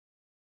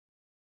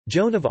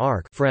Joan of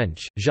Arc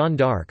French, Jeanne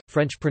d'Arc,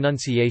 French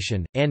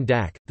pronunciation, Anne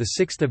d'Arc,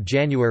 6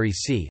 January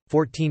c.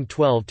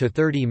 1412 to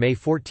 30 May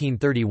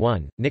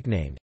 1431,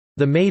 nicknamed,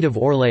 "the Maid of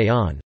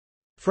Orléans",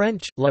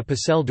 French, La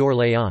Pucelle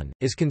d'Orléans,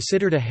 is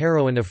considered a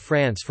heroine of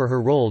France for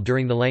her role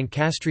during the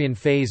Lancastrian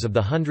phase of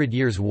the Hundred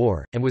Years'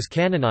 War, and was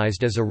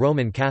canonized as a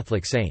Roman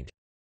Catholic saint.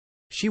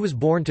 She was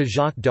born to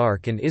Jacques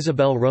d'Arc and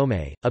Isabelle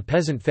Romay, a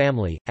peasant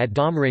family, at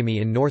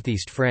Domrémy in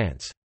northeast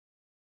France.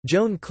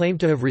 Joan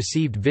claimed to have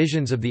received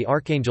visions of the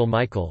Archangel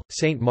Michael,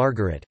 Saint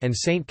Margaret, and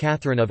Saint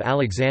Catherine of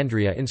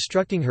Alexandria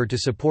instructing her to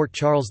support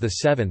Charles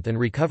VII and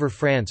recover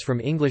France from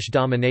English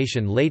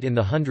domination late in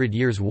the Hundred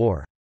Years'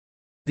 War.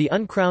 The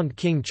uncrowned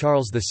King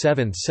Charles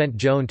VII sent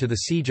Joan to the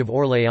siege of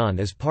Orléans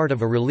as part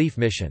of a relief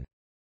mission.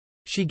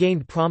 She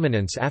gained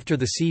prominence after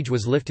the siege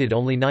was lifted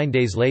only 9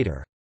 days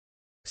later.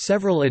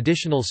 Several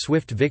additional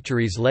swift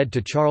victories led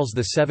to Charles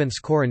VII's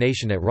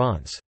coronation at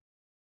Reims.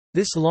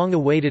 This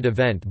long-awaited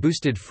event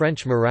boosted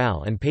French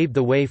morale and paved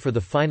the way for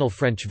the final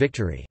French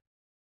victory.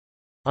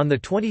 On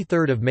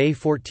 23 May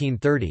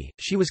 1430,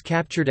 she was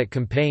captured at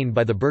Compiègne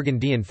by the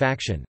Burgundian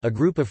faction, a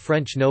group of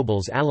French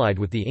nobles allied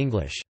with the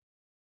English.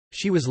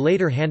 She was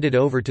later handed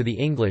over to the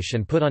English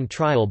and put on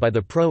trial by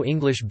the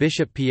pro-English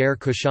Bishop Pierre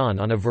Cauchon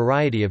on a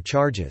variety of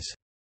charges.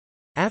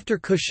 After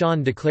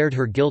Cauchon declared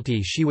her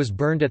guilty, she was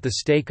burned at the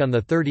stake on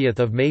 30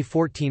 May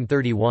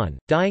 1431,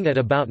 dying at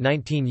about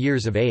 19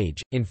 years of age.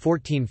 In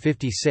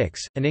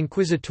 1456, an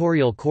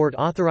inquisitorial court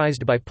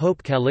authorized by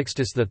Pope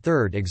Calixtus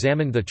III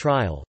examined the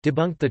trial,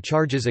 debunked the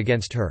charges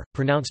against her,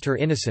 pronounced her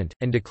innocent,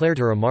 and declared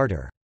her a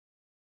martyr.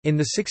 In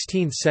the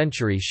 16th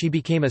century she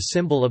became a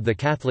symbol of the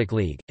Catholic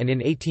League, and in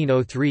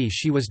 1803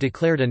 she was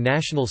declared a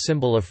national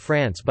symbol of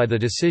France by the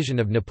decision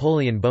of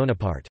Napoleon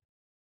Bonaparte.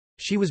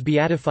 She was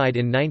beatified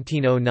in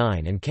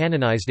 1909 and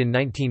canonized in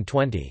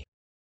 1920.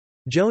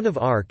 Joan of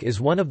Arc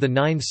is one of the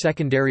 9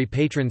 secondary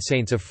patron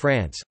saints of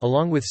France,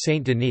 along with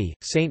Saint Denis,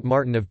 Saint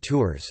Martin of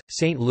Tours,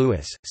 Saint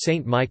Louis,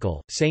 Saint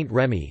Michael, Saint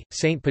Remy,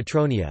 Saint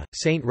Petronia,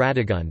 Saint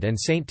Radegonde and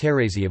Saint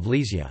Thérèse of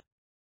Lisieux.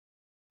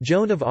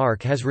 Joan of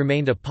Arc has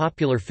remained a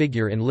popular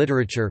figure in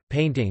literature,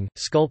 painting,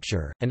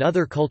 sculpture, and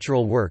other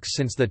cultural works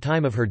since the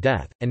time of her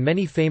death, and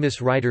many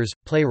famous writers,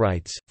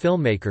 playwrights,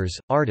 filmmakers,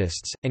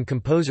 artists, and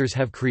composers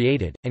have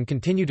created, and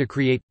continue to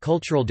create,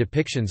 cultural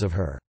depictions of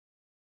her.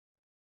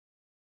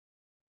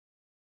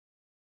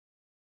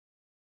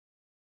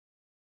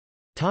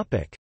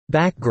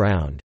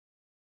 Background.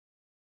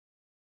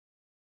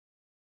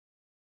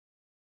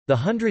 The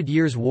Hundred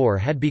Years' War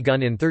had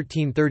begun in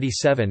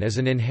 1337 as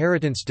an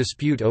inheritance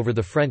dispute over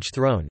the French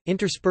throne,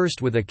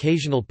 interspersed with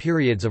occasional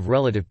periods of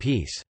relative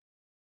peace.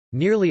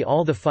 Nearly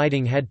all the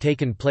fighting had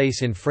taken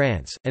place in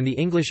France, and the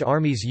English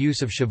army's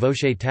use of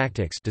chevauchée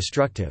tactics,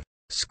 destructive,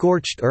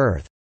 scorched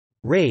earth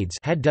raids,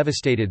 had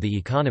devastated the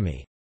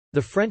economy.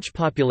 The French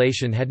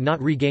population had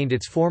not regained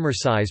its former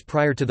size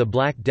prior to the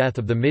Black Death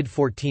of the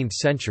mid-14th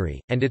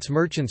century, and its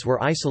merchants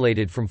were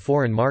isolated from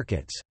foreign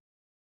markets.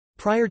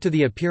 Prior to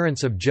the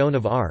appearance of Joan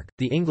of Arc,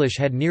 the English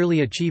had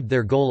nearly achieved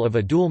their goal of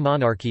a dual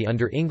monarchy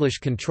under English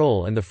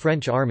control, and the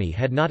French army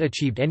had not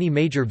achieved any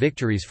major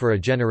victories for a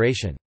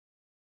generation.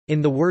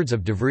 In the words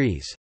of De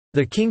Vries,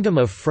 "The Kingdom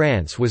of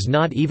France was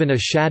not even a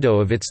shadow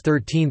of its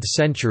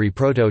 13th-century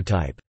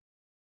prototype."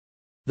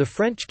 The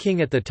French king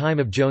at the time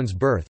of Joan's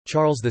birth,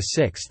 Charles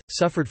VI,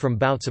 suffered from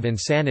bouts of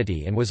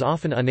insanity and was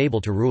often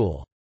unable to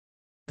rule.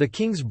 The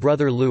king's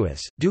brother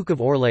Louis, Duke of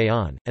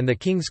Orléans, and the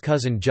king's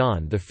cousin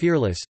John the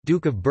Fearless,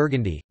 Duke of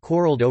Burgundy,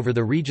 quarrelled over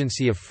the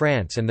regency of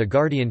France and the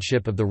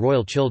guardianship of the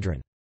royal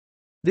children.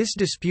 This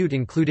dispute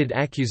included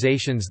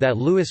accusations that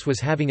Louis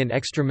was having an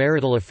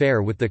extramarital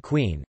affair with the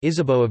Queen,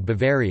 Isabeau of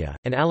Bavaria,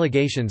 and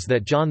allegations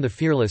that John the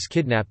Fearless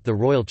kidnapped the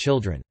royal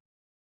children.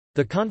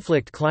 The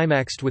conflict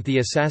climaxed with the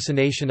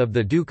assassination of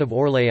the Duke of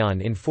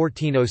Orléans in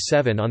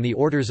 1407 on the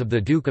orders of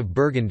the Duke of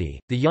Burgundy.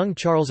 The young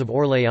Charles of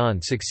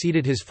Orléans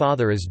succeeded his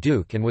father as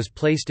Duke and was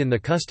placed in the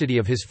custody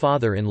of his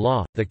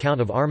father-in-law, the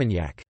Count of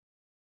Armagnac.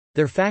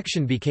 Their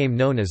faction became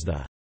known as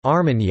the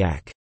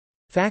Armagnac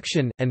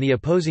faction, and the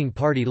opposing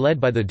party led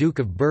by the Duke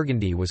of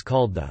Burgundy was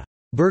called the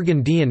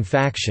Burgundian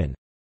faction.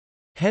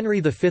 Henry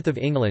V of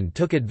England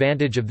took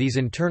advantage of these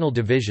internal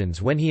divisions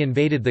when he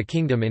invaded the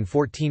kingdom in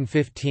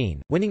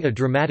 1415, winning a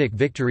dramatic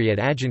victory at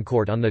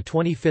Agincourt on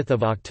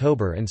 25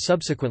 October and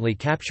subsequently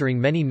capturing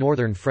many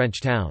northern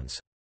French towns.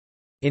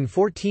 In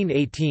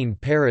 1418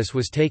 Paris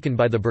was taken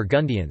by the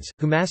Burgundians,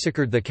 who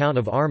massacred the Count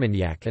of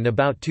Armagnac and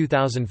about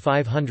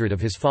 2,500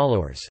 of his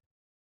followers.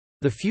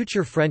 The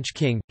future French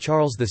king,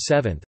 Charles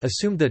VII,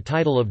 assumed the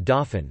title of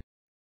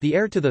Dauphin—the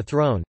heir to the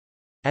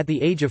throne—at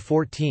the age of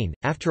 14,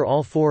 after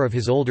all 4 of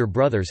his older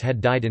brothers had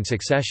died in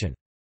succession.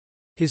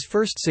 His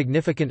first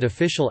significant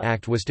official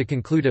act was to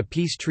conclude a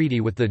peace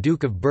treaty with the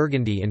Duke of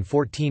Burgundy in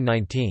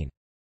 1419.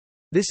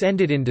 This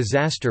ended in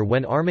disaster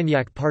when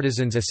Armagnac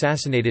partisans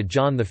assassinated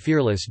John the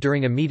Fearless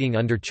during a meeting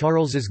under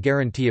Charles's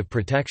guarantee of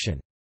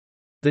protection.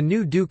 The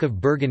new Duke of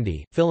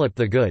Burgundy, Philip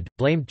the Good,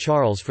 blamed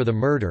Charles for the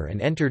murder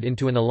and entered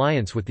into an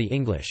alliance with the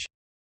English.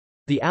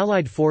 The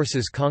Allied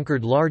forces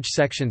conquered large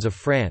sections of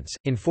France.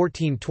 In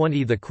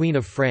 1420, the Queen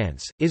of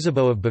France,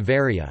 Isabeau of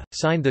Bavaria,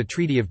 signed the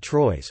Treaty of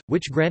Troyes,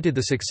 which granted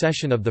the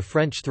succession of the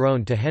French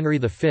throne to Henry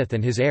V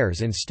and his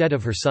heirs instead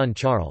of her son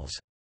Charles.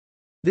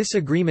 This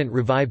agreement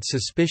revived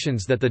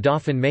suspicions that the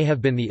Dauphin may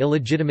have been the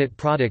illegitimate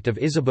product of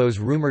Isabeau's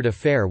rumoured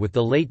affair with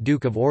the late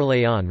Duke of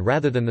Orléans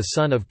rather than the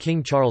son of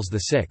King Charles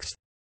VI.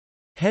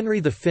 Henry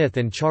V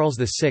and Charles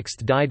VI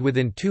died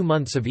within 2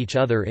 months of each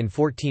other in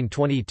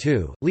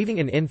 1422, leaving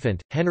an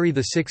infant, Henry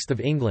VI of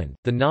England,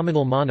 the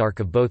nominal monarch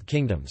of both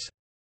kingdoms.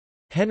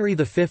 Henry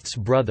V's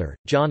brother,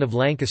 John of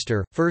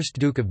Lancaster, 1st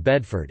Duke of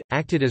Bedford,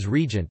 acted as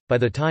regent. By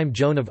the time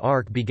Joan of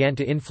Arc began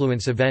to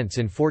influence events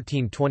in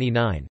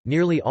 1429,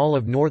 nearly all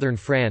of northern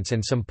France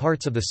and some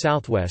parts of the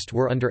southwest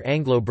were under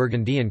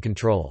Anglo-Burgundian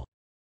control.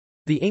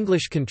 The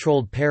English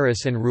controlled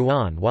Paris and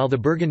Rouen while the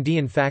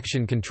Burgundian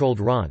faction controlled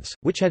Reims,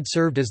 which had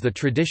served as the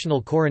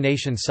traditional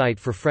coronation site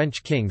for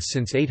French kings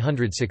since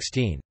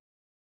 816.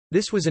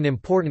 This was an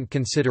important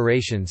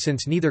consideration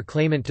since neither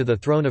claimant to the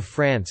throne of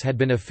France had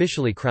been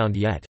officially crowned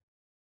yet.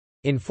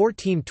 In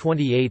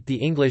 1428 the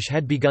English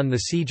had begun the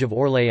siege of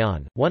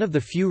Orléans, one of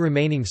the few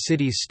remaining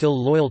cities still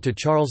loyal to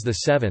Charles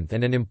VII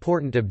and an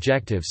important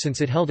objective since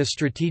it held a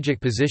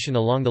strategic position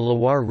along the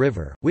Loire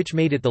River, which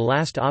made it the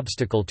last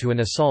obstacle to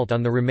an assault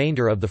on the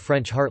remainder of the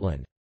French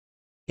heartland.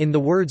 In the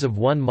words of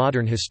one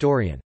modern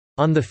historian,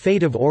 "On the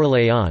fate of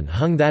Orléans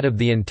hung that of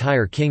the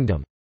entire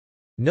kingdom."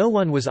 No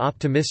one was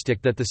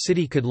optimistic that the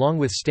city could long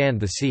withstand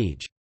the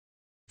siege.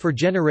 For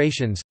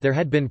generations, there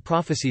had been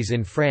prophecies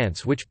in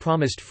France which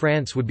promised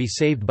France would be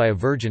saved by a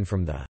virgin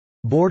from the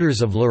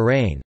borders of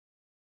Lorraine,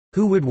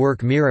 who would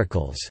work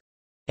miracles,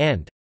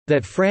 and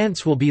that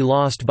France will be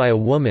lost by a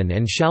woman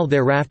and shall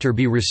thereafter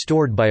be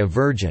restored by a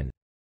virgin.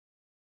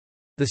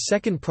 The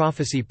second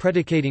prophecy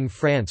predicating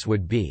France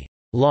would be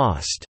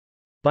lost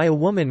by a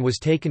woman was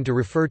taken to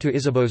refer to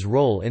Isabeau's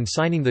role in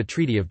signing the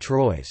Treaty of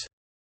Troyes.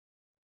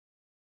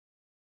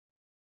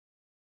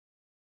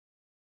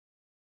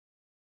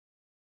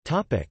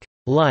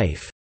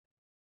 Life.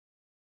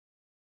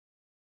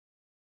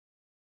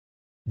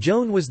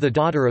 Joan was the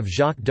daughter of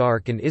Jacques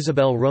d'Arc and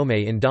Isabelle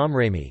Romée in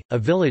Domrémy, a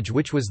village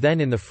which was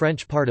then in the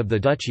French part of the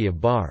Duchy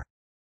of Bar.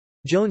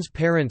 Joan's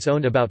parents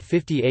owned about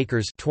 50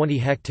 acres 20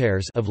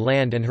 hectares of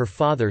land and her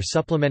father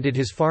supplemented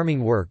his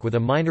farming work with a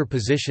minor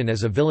position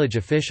as a village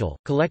official,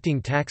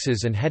 collecting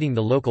taxes and heading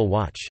the local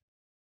watch.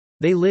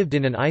 They lived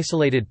in an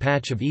isolated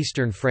patch of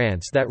eastern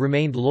France that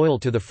remained loyal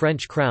to the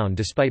French crown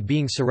despite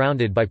being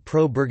surrounded by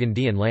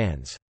pro-Burgundian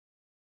lands.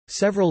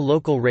 Several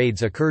local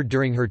raids occurred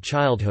during her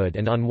childhood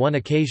and on one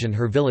occasion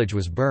her village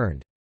was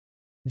burned.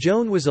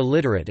 Joan was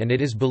illiterate and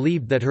it is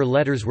believed that her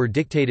letters were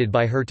dictated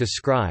by her to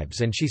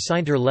scribes and she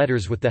signed her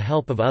letters with the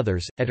help of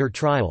others. At her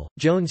trial,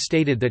 Joan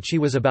stated that she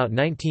was about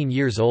 19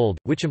 years old,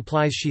 which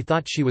implies she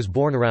thought she was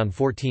born around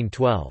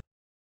 1412.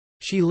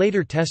 She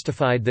later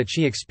testified that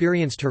she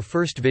experienced her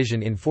first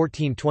vision in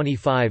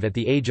 1425 at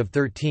the age of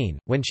 13,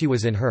 when she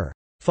was in her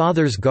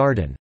father's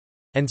garden,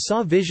 and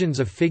saw visions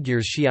of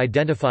figures she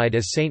identified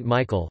as Saint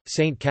Michael,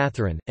 Saint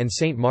Catherine, and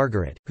Saint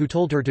Margaret, who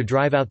told her to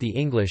drive out the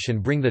English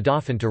and bring the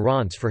Dauphin to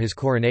Reims for his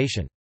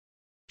coronation.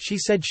 She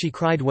said she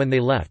cried when they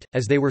left,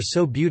 as they were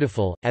so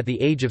beautiful. At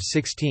the age of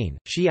 16,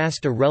 she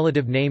asked a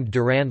relative named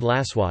Durand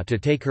Lassois to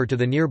take her to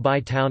the nearby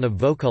town of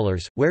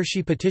Vaucouleurs, where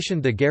she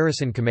petitioned the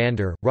garrison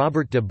commander,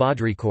 Robert de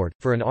Baudricourt,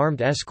 for an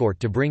armed escort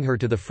to bring her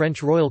to the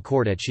French royal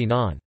court at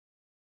Chinon.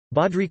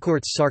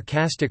 Baudricourt's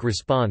sarcastic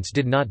response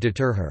did not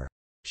deter her.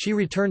 She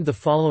returned the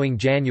following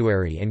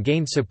January and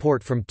gained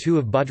support from two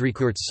of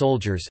Baudricourt's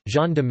soldiers,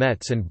 Jean de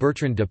Metz and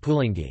Bertrand de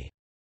Poulengy.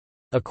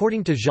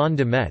 According to Jean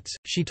de Metz,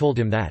 she told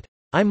him that,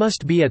 "I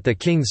must be at the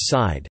king's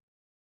side.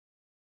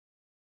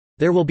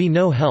 There will be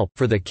no help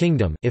for the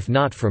kingdom if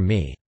not from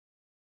me.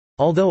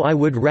 Although I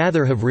would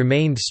rather have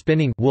remained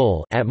spinning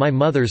wool at my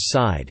mother's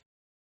side.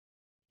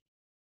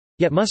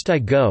 Yet must I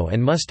go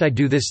and must I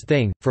do this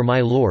thing, for my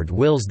Lord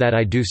wills that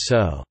I do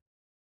so."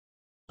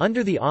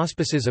 Under the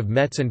auspices of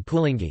Metz and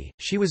Poulengy,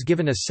 she was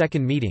given a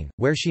second meeting,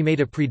 where she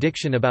made a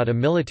prediction about a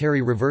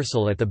military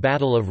reversal at the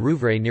Battle of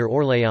Rouvray near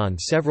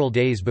Orléans several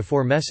days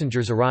before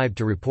messengers arrived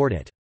to report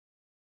it.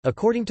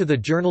 According to the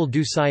Journal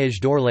du Siège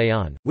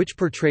d'Orléans, which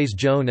portrays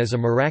Joan as a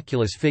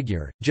miraculous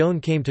figure,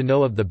 Joan came to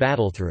know of the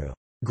battle through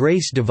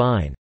grace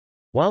divine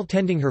while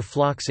tending her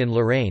flocks in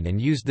Lorraine and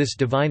used this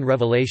divine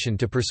revelation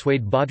to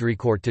persuade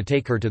Baudricourt to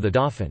take her to the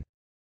Dauphin.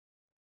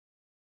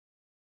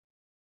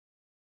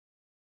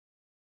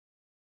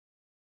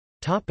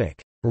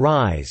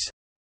 Rise.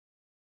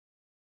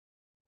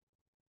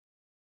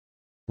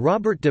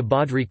 Robert de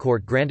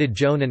Baudricourt granted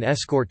Joan an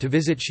escort to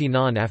visit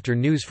Chinon after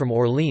news from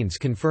Orléans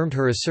confirmed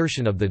her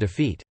assertion of the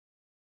defeat.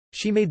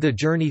 She made the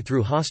journey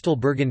through hostile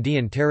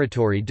Burgundian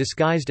territory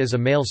disguised as a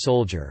male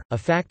soldier, a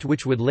fact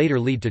which would later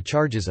lead to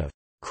charges of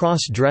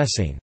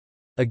cross-dressing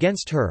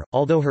against her,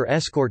 although her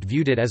escort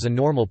viewed it as a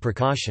normal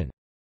precaution.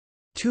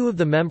 Two of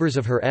the members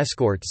of her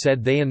escort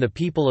said they and the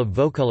people of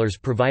Vaucouleurs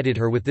provided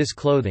her with this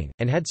clothing,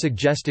 and had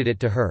suggested it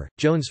to her.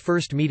 Joan's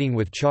first meeting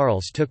with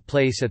Charles took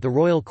place at the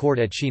royal court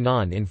at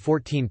Chinon in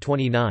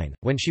 1429,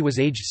 when she was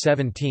aged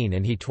 17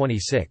 and he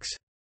 26.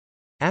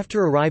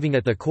 After arriving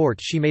at the court,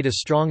 she made a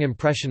strong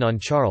impression on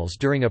Charles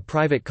during a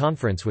private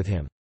conference with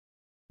him.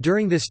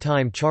 During this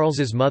time,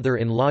 Charles's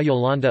mother-in-law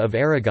Yolande of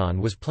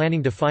Aragon was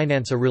planning to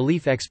finance a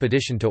relief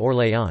expedition to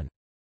Orléans.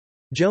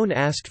 Joan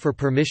asked for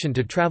permission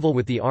to travel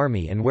with the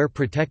army and wear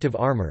protective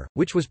armor,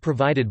 which was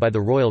provided by the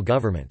royal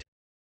government.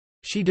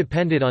 She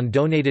depended on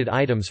donated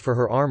items for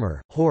her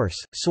armor, horse,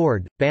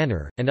 sword,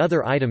 banner, and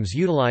other items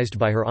utilized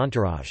by her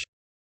entourage.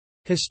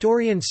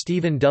 Historian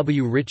Stephen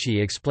W. Ritchie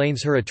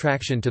explains her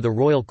attraction to the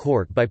royal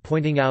court by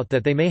pointing out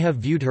that they may have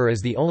viewed her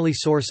as the only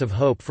source of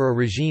hope for a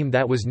regime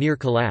that was near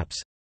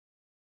collapse.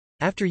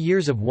 After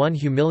years of one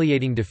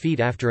humiliating defeat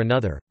after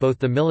another, both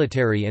the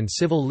military and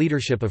civil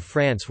leadership of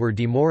France were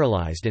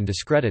demoralized and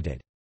discredited.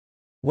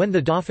 When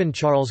the Dauphin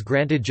Charles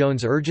granted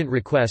Joan's urgent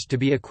request to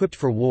be equipped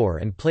for war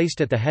and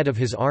placed at the head of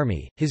his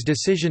army, his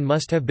decision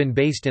must have been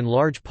based in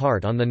large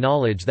part on the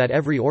knowledge that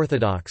every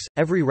orthodox,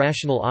 every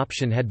rational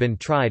option had been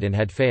tried and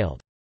had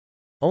failed.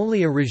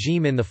 Only a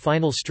regime in the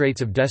final straits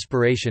of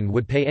desperation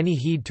would pay any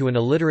heed to an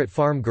illiterate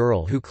farm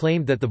girl who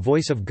claimed that the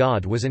voice of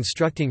God was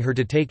instructing her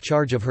to take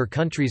charge of her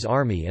country's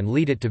army and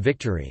lead it to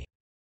victory.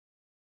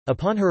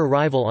 Upon her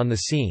arrival on the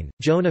scene,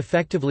 Joan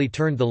effectively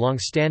turned the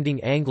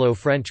long-standing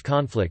Anglo-French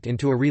conflict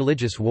into a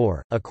religious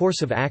war, a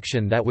course of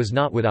action that was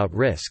not without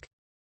risk.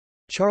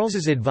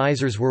 Charles's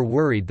advisers were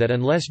worried that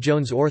unless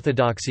Joan's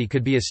orthodoxy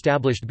could be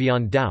established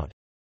beyond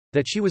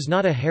doubt—that she was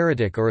not a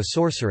heretic or a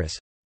sorceress,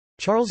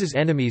 Charles's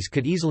enemies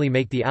could easily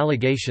make the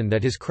allegation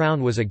that his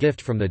crown was a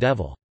gift from the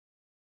devil.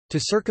 To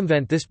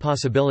circumvent this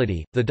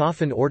possibility, the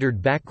Dauphin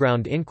ordered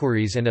background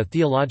inquiries and a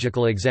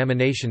theological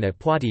examination at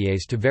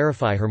Poitiers to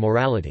verify her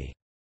morality.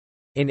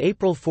 In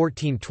April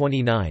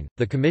 1429,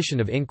 the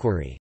Commission of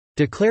Inquiry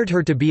declared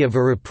her to be of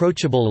a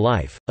reproachable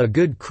life, a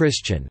good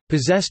Christian,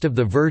 possessed of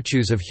the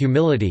virtues of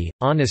humility,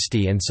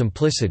 honesty and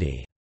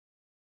simplicity.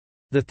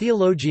 The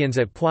theologians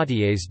at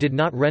Poitiers did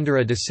not render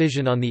a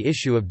decision on the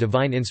issue of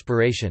divine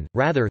inspiration,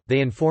 rather,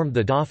 they informed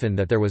the Dauphin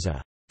that there was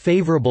a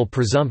 «favorable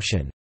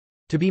presumption»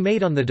 to be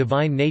made on the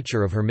divine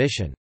nature of her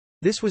mission.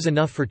 This was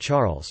enough for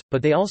Charles,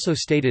 but they also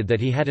stated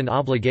that he had an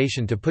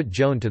obligation to put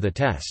Joan to the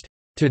test.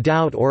 To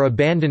doubt or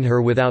abandon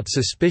her without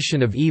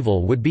suspicion of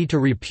evil would be to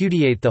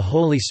repudiate the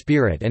Holy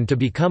Spirit and to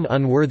become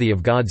unworthy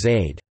of God's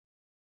aid,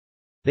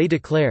 they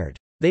declared.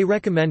 They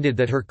recommended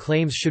that her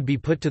claims should be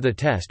put to the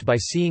test by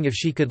seeing if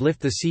she could lift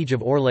the siege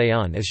of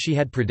Orléans as she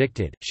had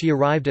predicted. She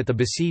arrived at the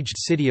besieged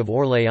city of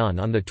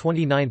Orléans on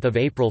 29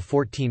 April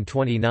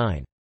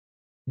 1429.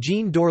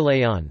 Jean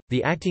d'Orléans,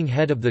 the acting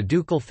head of the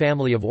ducal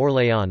family of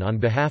Orléans on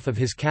behalf of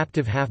his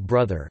captive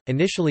half-brother,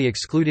 initially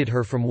excluded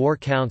her from war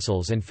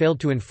councils and failed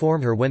to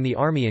inform her when the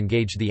army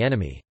engaged the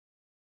enemy.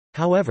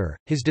 However,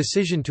 his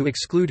decision to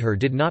exclude her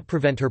did not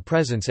prevent her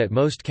presence at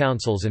most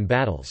councils and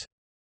battles.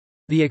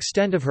 The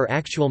extent of her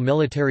actual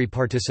military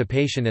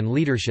participation and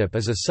leadership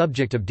is a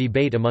subject of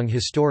debate among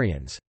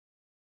historians.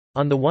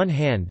 On the one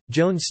hand,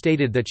 Joan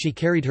stated that she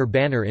carried her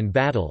banner in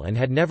battle and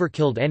had never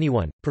killed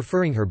anyone,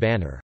 preferring her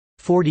banner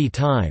 40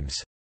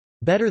 times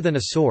better than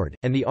a sword,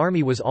 and the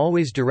army was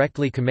always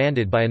directly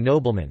commanded by a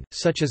nobleman,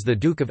 such as the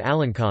Duke of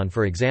Alençon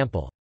for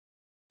example.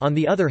 On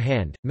the other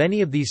hand,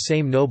 many of these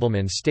same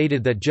noblemen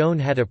stated that Joan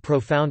had a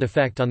profound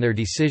effect on their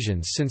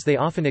decisions since they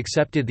often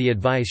accepted the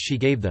advice she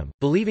gave them,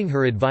 believing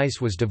her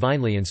advice was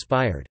divinely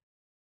inspired.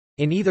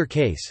 In either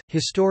case,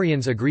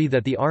 historians agree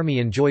that the army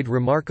enjoyed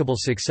remarkable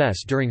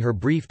success during her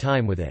brief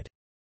time with it.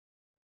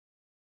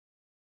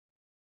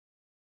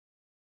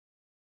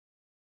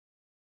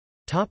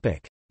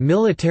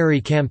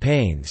 Military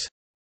campaigns.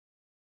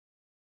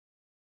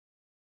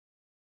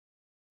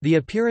 The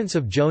appearance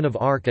of Joan of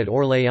Arc at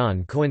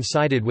Orléans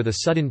coincided with a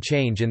sudden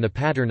change in the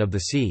pattern of the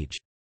siege.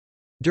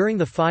 During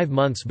the 5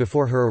 months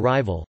before her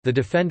arrival, the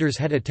defenders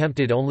had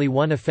attempted only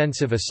one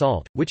offensive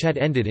assault, which had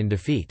ended in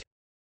defeat.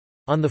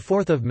 On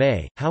 4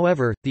 May,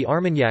 however, the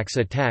Armagnacs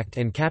attacked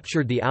and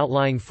captured the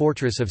outlying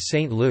fortress of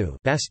Saint-Lô,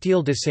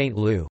 Bastille de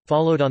Saint-Lô,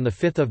 followed on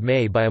 5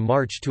 May by a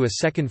march to a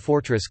second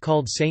fortress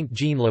called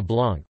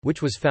Saint-Jean-le-Blanc,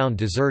 which was found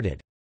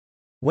deserted.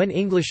 When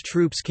English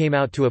troops came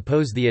out to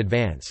oppose the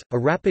advance, a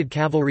rapid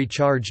cavalry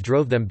charge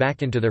drove them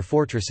back into their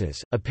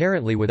fortresses,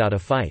 apparently without a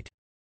fight.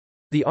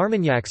 The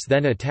Armagnacs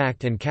then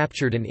attacked and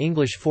captured an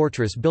English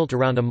fortress built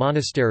around a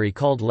monastery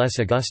called Les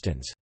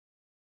Augustins.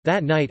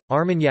 That night,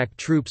 Armagnac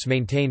troops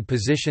maintained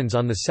positions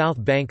on the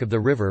south bank of the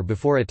river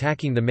before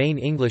attacking the main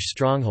English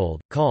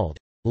stronghold, called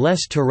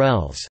Les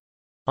Tourelles,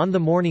 on the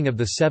morning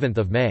of 7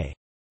 May.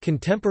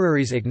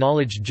 Contemporaries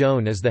acknowledged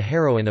Joan as the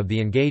heroine of the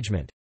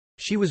engagement.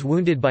 She was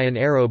wounded by an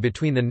arrow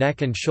between the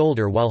neck and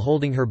shoulder while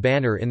holding her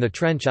banner in the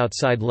trench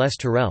outside Les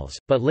Tourelles,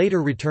 but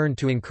later returned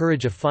to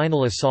encourage a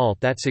final assault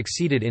that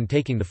succeeded in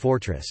taking the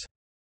fortress.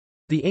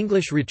 The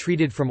English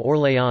retreated from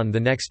Orléans the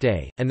next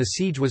day, and the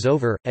siege was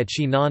over. At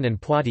Chinon and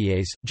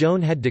Poitiers,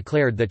 Joan had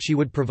declared that she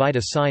would provide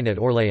a sign at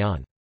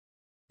Orléans.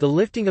 The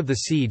lifting of the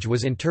siege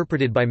was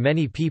interpreted by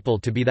many people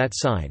to be that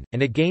sign,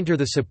 and it gained her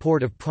the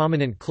support of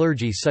prominent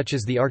clergy such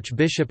as the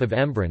Archbishop of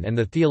Embrun and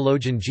the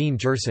theologian Jean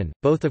Gerson,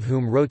 both of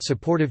whom wrote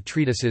supportive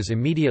treatises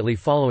immediately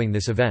following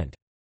this event.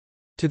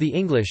 To the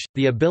English,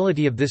 the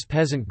ability of this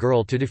peasant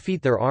girl to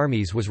defeat their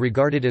armies was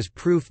regarded as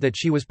proof that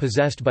she was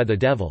possessed by the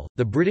devil.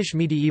 The British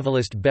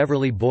medievalist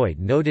Beverly Boyd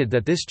noted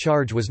that this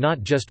charge was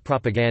not just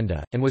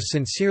propaganda, and was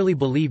sincerely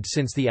believed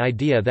since the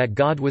idea that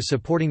God was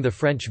supporting the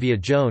French via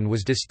Joan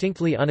was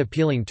distinctly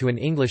unappealing to an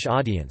English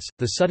audience.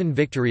 The sudden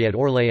victory at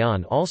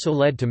Orléans also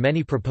led to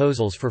many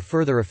proposals for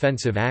further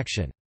offensive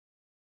action.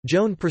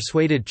 Joan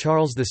persuaded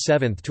Charles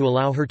VII to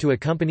allow her to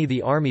accompany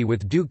the army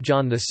with Duke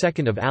John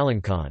II of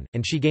Alencon,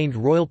 and she gained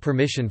royal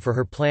permission for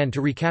her plan to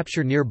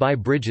recapture nearby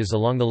bridges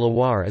along the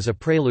Loire as a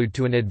prelude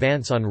to an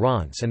advance on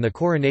Reims and the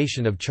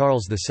coronation of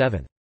Charles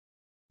VII.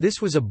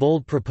 This was a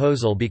bold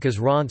proposal because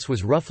Reims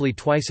was roughly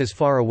twice as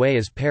far away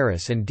as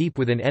Paris and deep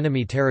within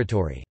enemy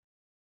territory.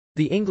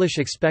 The English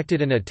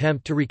expected an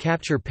attempt to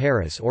recapture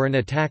Paris or an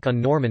attack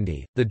on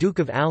Normandy. The Duke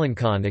of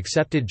Alencon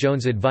accepted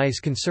Joan's advice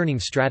concerning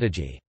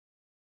strategy.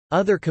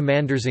 Other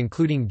commanders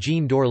including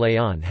Jean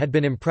d'Orléans had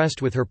been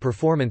impressed with her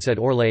performance at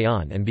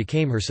Orléans and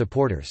became her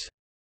supporters.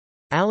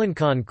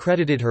 Alencon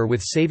credited her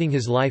with saving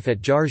his life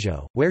at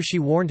Jargeau, where she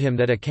warned him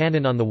that a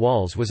cannon on the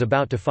walls was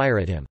about to fire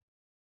at him.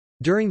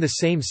 During the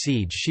same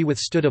siege she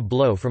withstood a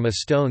blow from a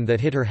stone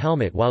that hit her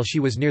helmet while she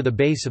was near the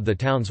base of the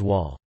town's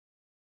wall.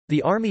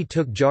 The army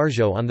took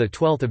Jargeau on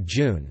 12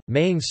 June,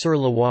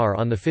 Meung-sur-Loire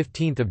on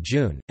 15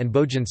 June, and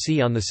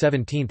Beaugency on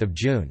 17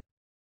 June.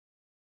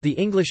 The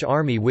English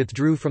army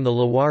withdrew from the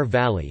Loire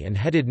Valley and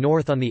headed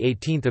north on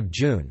 18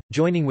 June,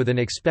 joining with an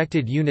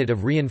expected unit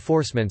of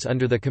reinforcements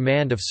under the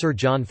command of Sir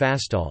John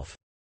Fastolfe.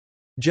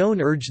 Joan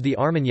urged the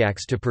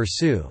Armagnacs to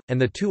pursue, and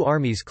the two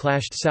armies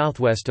clashed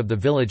southwest of the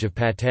village of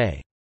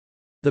Patay.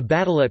 The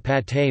battle at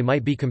Patay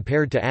might be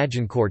compared to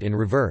Agincourt in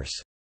reverse.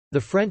 The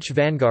French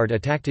vanguard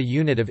attacked a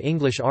unit of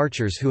English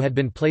archers who had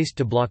been placed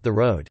to block the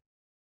road.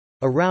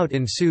 A rout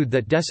ensued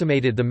that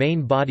decimated the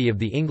main body of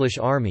the English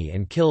army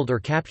and killed or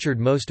captured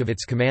most of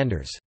its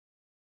commanders.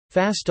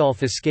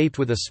 Fastolfe escaped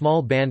with a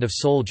small band of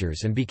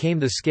soldiers and became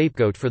the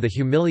scapegoat for the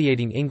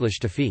humiliating English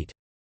defeat.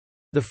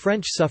 The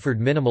French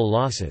suffered minimal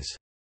losses.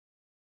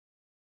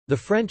 The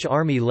French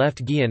army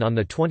left Gien on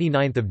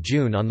 29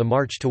 June on the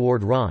march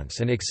toward Reims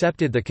and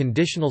accepted the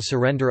conditional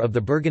surrender of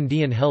the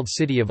Burgundian-held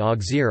city of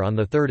Auxerre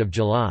on 3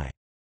 July.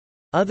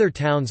 Other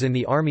towns in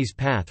the army's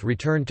path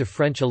returned to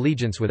French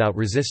allegiance without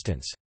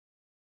resistance.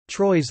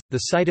 Troyes, the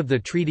site of the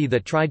treaty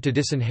that tried to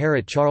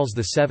disinherit Charles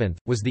VII,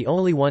 was the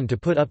only one to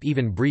put up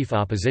even brief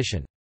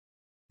opposition.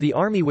 The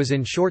army was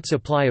in short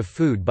supply of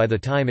food by the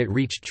time it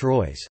reached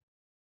Troyes.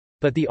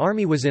 But the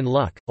army was in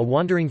luck. A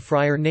wandering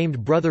friar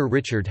named Brother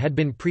Richard had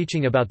been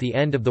preaching about the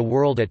end of the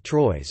world at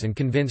Troyes and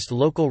convinced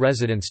local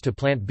residents to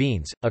plant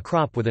beans, a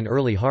crop with an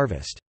early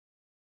harvest.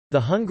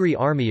 The hungry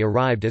army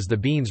arrived as the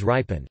beans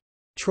ripened.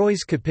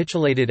 Troyes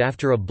capitulated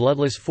after a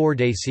bloodless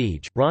four-day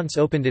siege. Reims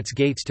opened its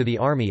gates to the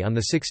army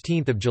on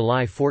 16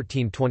 July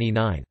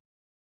 1429.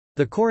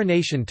 The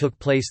coronation took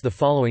place the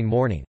following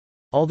morning.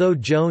 Although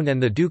Joan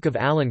and the Duke of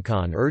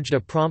Alencon urged a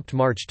prompt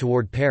march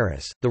toward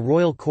Paris, the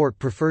royal court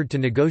preferred to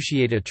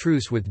negotiate a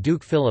truce with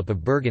Duke Philip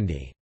of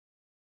Burgundy.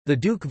 The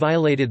Duke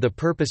violated the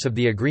purpose of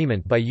the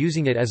agreement by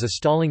using it as a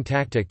stalling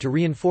tactic to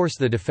reinforce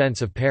the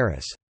defence of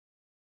Paris.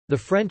 The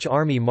French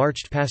army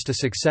marched past a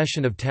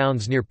succession of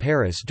towns near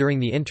Paris during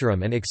the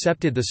interim and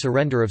accepted the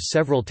surrender of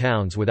several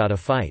towns without a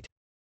fight.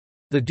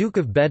 The Duke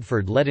of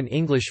Bedford led an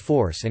English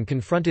force and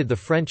confronted the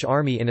French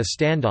army in a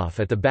standoff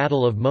at the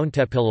Battle of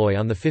Montepilloy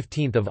on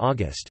 15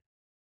 August.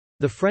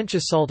 The French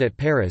assault at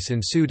Paris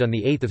ensued on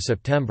 8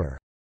 September.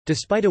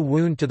 Despite a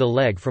wound to the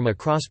leg from a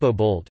crossbow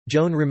bolt,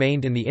 Joan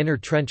remained in the inner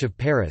trench of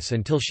Paris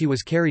until she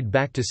was carried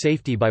back to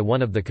safety by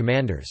one of the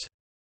commanders.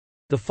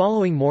 The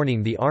following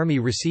morning the army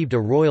received a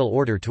royal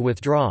order to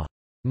withdraw.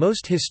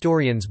 Most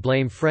historians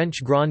blame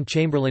French Grand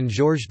Chamberlain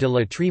Georges de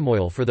la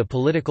Tremoille for the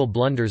political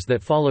blunders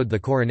that followed the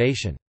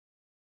coronation.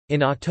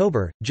 In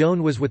October,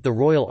 Joan was with the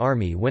royal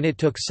army when it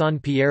took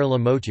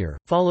Saint-Pierre-le-Moutier,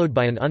 followed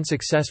by an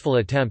unsuccessful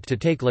attempt to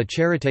take La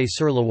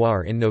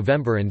Charité-sur-Loire in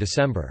November and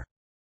December.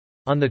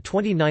 On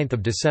 29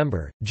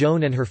 December,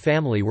 Joan and her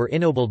family were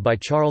ennobled by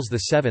Charles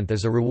VII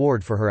as a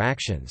reward for her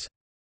actions.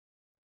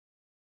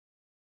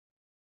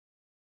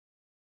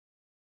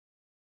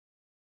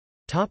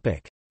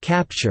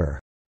 Capture.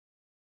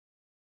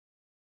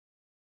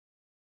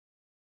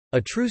 A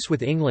truce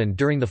with England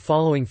during the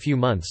following few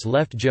months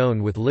left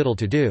Joan with little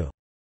to do.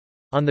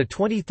 On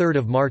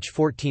 23 March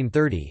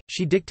 1430,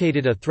 she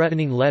dictated a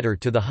threatening letter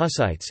to the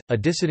Hussites, a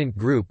dissident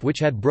group which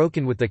had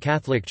broken with the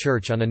Catholic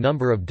Church on a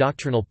number of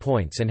doctrinal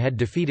points and had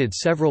defeated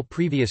several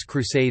previous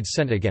crusades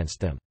sent against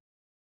them.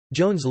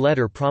 Joan's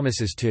letter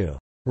promises to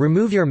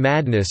 "remove your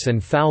madness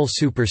and foul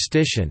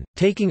superstition,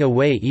 taking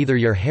away either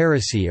your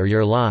heresy or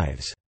your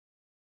lives."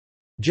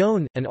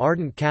 Joan, an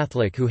ardent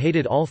Catholic who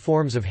hated all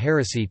forms of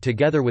heresy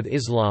together with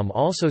Islam,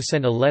 also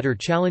sent a letter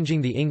challenging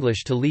the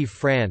English to leave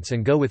France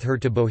and go with her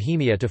to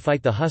Bohemia to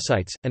fight the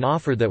Hussites, an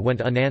offer that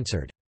went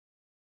unanswered.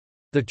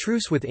 The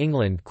truce with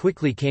England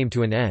quickly came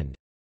to an end.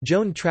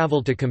 Joan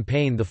travelled to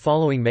Compiègne the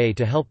following May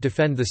to help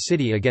defend the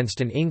city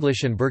against an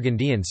English and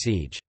Burgundian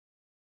siege.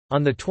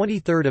 On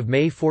 23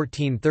 May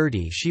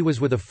 1430 she was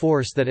with a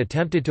force that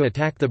attempted to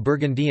attack the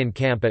Burgundian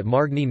camp at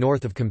Margny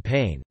north of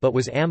Compiègne, but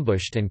was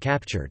ambushed and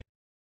captured.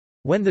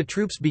 When the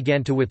troops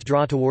began to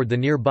withdraw toward the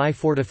nearby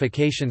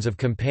fortifications of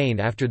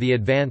Compiègne after the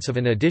advance of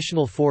an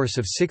additional force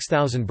of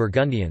 6,000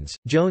 Burgundians,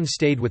 Joan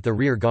stayed with the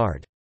rear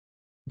guard.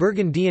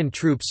 Burgundian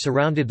troops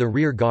surrounded the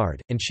rear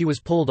guard, and she was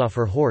pulled off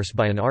her horse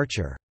by an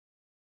archer.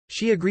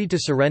 She agreed to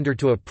surrender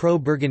to a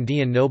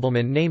pro-Burgundian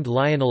nobleman named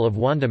Lionel of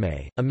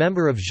Vendôme, a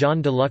member of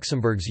Jean de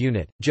Luxembourg's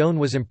unit. Joan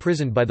was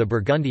imprisoned by the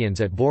Burgundians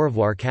at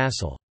Beaurevoir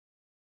Castle.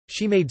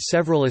 She made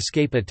several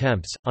escape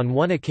attempts, on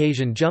one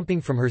occasion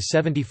jumping from her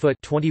 70-foot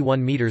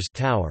 (21 meters)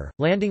 tower,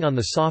 landing on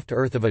the soft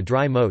earth of a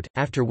dry moat,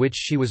 after which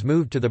she was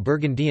moved to the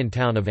Burgundian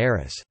town of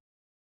Arras.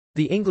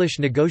 The English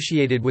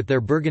negotiated with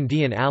their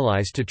Burgundian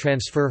allies to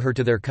transfer her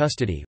to their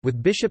custody,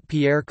 with Bishop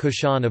Pierre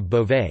Cauchon of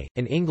Beauvais,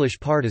 an English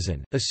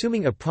partisan,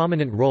 assuming a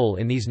prominent role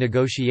in these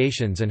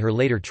negotiations and her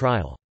later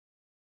trial.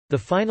 The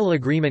final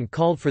agreement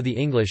called for the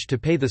English to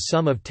pay the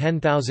sum of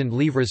 10,000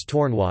 livres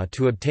tournois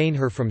to obtain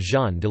her from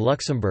Jean de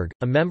Luxembourg,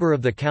 a member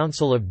of the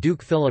Council of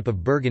Duke Philip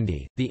of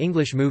Burgundy. The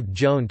English moved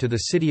Joan to the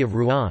city of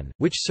Rouen,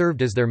 which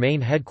served as their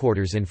main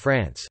headquarters in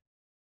France.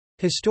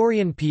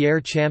 Historian Pierre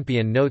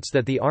Champion notes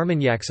that the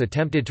Armagnacs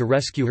attempted to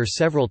rescue her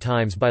several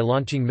times by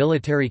launching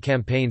military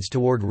campaigns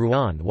toward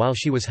Rouen while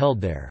she was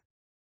held there.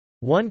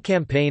 One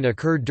campaign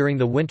occurred during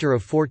the winter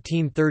of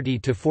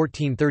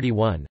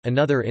 1430–1431,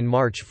 another in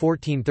March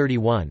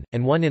 1431,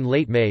 and one in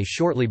late May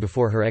shortly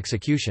before her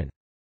execution.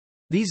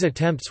 These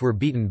attempts were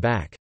beaten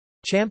back.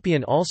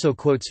 Champion also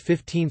quotes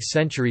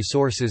 15th-century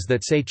sources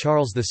that say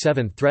Charles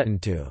VII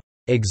threatened to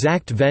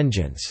exact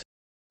vengeance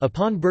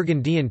upon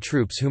Burgundian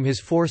troops whom his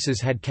forces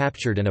had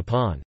captured and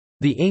upon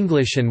the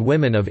English and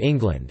women of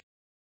England,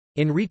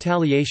 in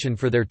retaliation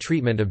for their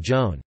treatment of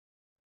Joan.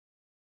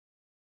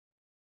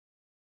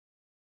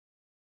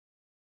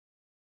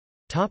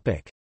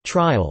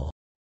 Trial.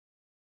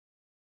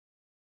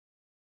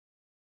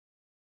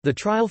 The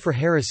trial for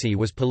heresy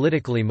was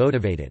politically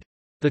motivated.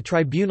 The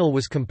tribunal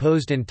was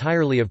composed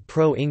entirely of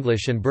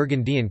pro-English and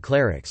Burgundian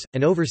clerics,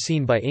 and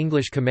overseen by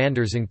English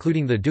commanders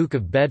including the Duke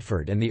of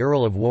Bedford and the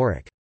Earl of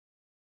Warwick.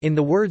 In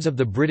the words of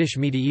the British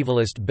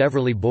medievalist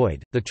Beverly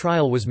Boyd, the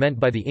trial was meant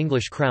by the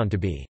English crown to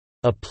be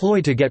a ploy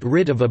to get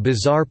rid of a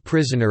bizarre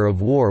prisoner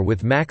of war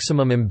with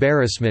maximum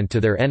embarrassment to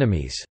their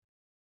enemies.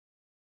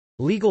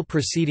 Legal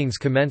proceedings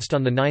commenced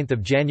on 9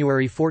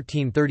 January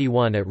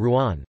 1431 at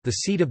Rouen, the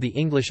seat of the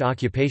English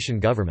occupation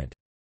government.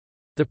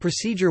 The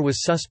procedure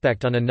was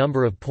suspect on a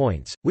number of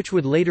points, which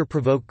would later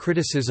provoke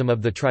criticism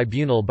of the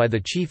tribunal by the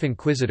chief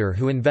inquisitor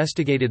who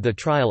investigated the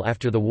trial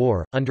after the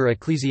war. Under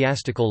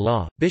ecclesiastical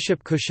law,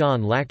 Bishop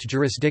Cauchon lacked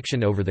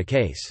jurisdiction over the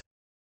case.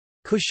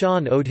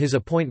 Cauchon owed his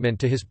appointment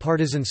to his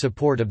partisan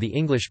support of the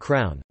English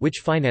crown,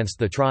 which financed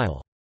the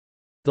trial.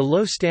 The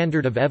low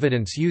standard of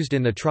evidence used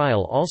in the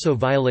trial also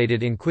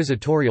violated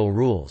inquisitorial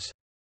rules.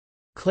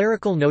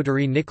 Clerical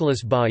notary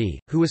Nicolas Bailly,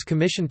 who was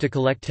commissioned to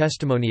collect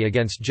testimony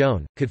against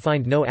Joan, could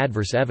find no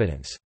adverse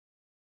evidence.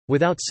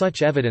 Without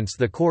such evidence,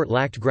 the court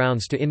lacked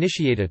grounds to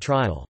initiate a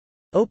trial.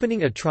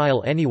 Opening a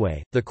trial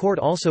anyway, the court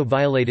also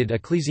violated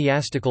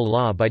ecclesiastical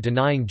law by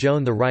denying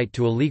Joan the right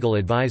to a legal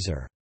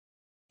advisor.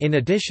 In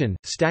addition,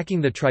 stacking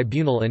the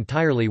tribunal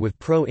entirely with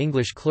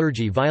pro-English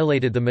clergy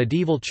violated the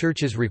medieval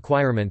Church's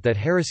requirement that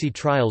heresy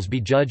trials be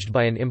judged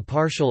by an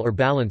impartial or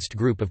balanced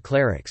group of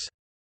clerics.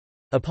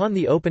 Upon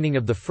the opening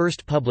of the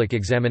first public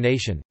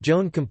examination,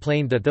 Joan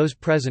complained that those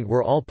present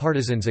were all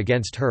partisans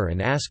against her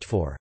and asked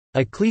for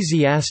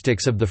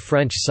ecclesiastics of the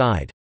French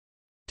side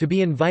to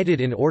be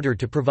invited in order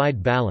to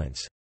provide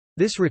balance.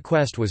 This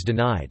request was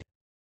denied.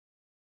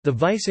 The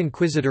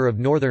vice-inquisitor of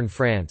northern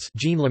France,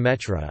 Jean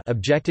Lemaitre,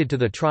 objected to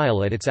the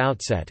trial at its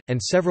outset,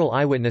 and several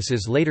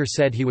eyewitnesses later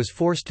said he was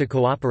forced to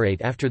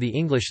cooperate after the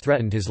English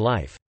threatened his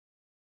life.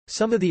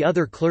 Some of the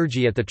other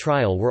clergy at the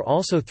trial were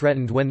also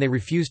threatened when they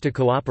refused to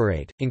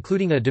cooperate,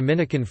 including a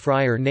Dominican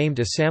friar named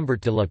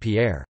Assambert de la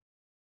Pierre.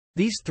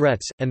 These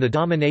threats, and the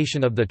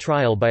domination of the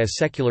trial by a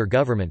secular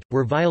government,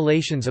 were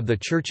violations of the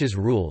Church's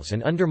rules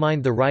and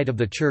undermined the right of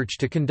the Church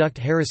to conduct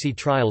heresy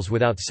trials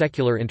without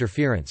secular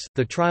interference.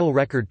 The trial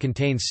record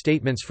contains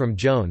statements from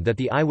Joan that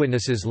the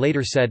eyewitnesses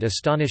later said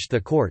astonished the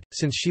court,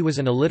 since she was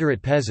an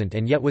illiterate peasant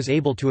and yet was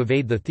able to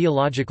evade the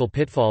theological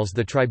pitfalls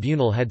the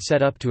tribunal had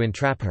set up to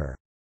entrap her.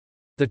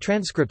 The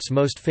transcript's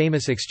most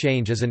famous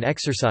exchange is an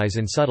exercise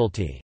in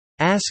subtlety.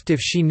 Asked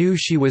if she knew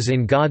she was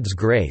in God's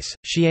grace,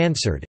 she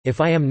answered, "If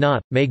I am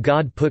not, may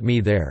God put me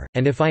there,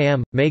 and if I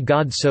am, may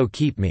God so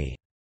keep me."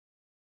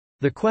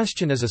 The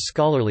question is a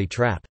scholarly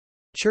trap.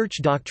 Church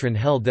doctrine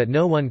held that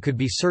no one could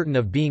be certain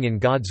of being in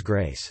God's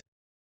grace.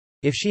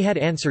 If she had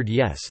answered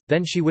yes,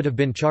 then she would have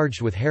been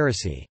charged with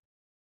heresy.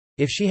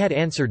 If she had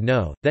answered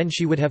no, then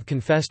she would have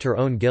confessed her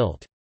own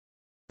guilt.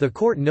 The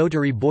court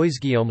notary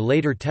Boisguillaume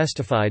later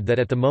testified that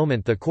at the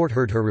moment the court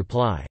heard her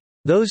reply,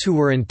 "Those who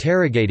were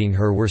interrogating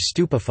her were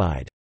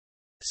stupefied."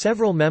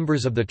 Several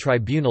members of the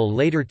tribunal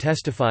later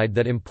testified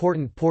that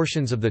important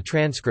portions of the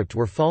transcript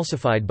were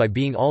falsified by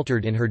being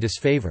altered in her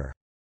disfavor.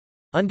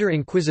 Under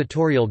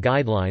inquisitorial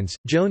guidelines,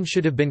 Joan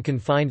should have been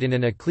confined in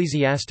an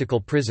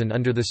ecclesiastical prison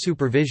under the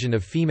supervision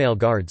of female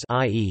guards,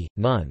 i.e.,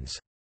 nuns.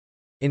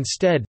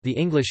 Instead, the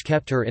English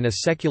kept her in a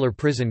secular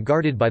prison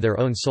guarded by their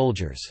own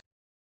soldiers.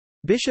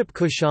 Bishop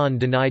Cauchon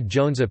denied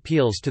Joan's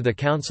appeals to the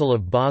Council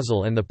of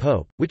Basel and the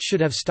Pope, which should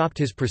have stopped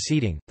his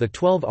proceeding. The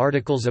 12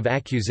 articles of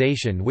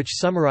accusation which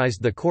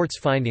summarized the court's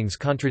findings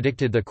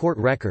contradicted the court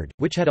record,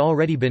 which had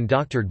already been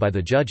doctored by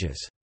the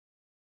judges.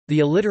 The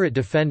illiterate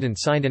defendant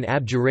signed an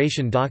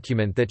abjuration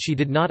document that she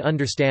did not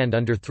understand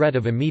under threat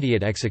of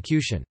immediate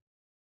execution.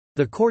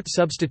 The court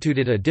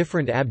substituted a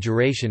different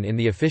abjuration in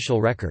the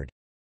official record.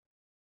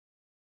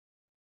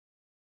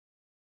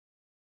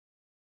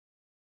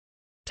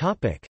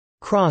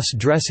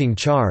 Cross-dressing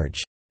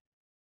charge.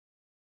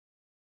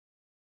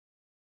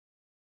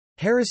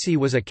 Heresy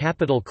was a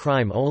capital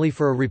crime only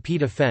for a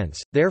repeat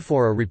offense,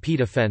 therefore a repeat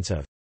offense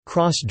of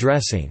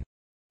cross-dressing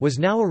was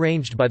now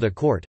arranged by the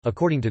court,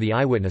 according to the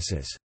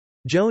eyewitnesses.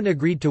 Joan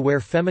agreed to wear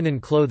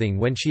feminine clothing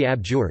when she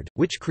abjured,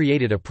 which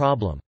created a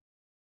problem.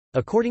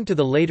 According to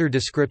the later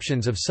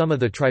descriptions of some of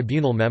the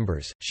tribunal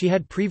members, she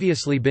had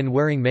previously been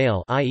wearing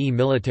male, i.e.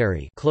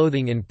 military,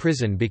 clothing in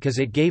prison because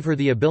it gave her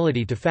the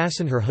ability to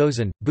fasten her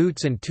hosen,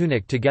 boots and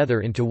tunic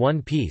together into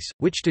one piece,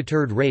 which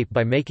deterred rape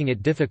by making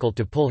it difficult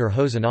to pull her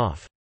hosen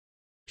off.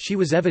 She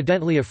was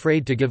evidently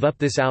afraid to give up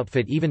this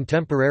outfit even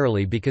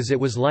temporarily because it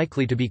was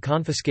likely to be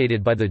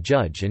confiscated by the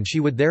judge and she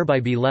would thereby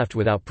be left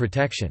without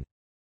protection.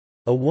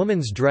 A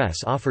woman's dress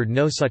offered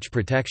no such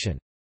protection.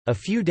 A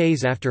few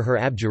days after her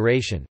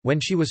abjuration, when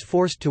she was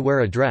forced to wear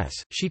a dress,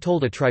 she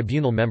told a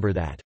tribunal member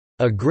that,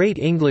 "A great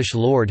English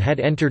lord had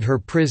entered her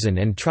prison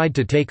and tried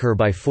to take her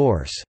by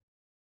force."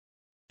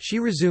 She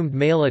resumed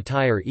male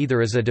attire either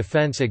as a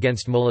defense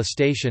against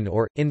molestation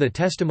or, in the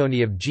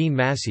testimony of Jean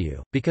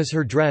Massieu, because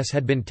her dress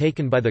had been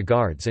taken by the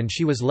guards and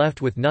she was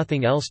left with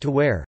nothing else to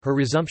wear. Her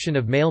resumption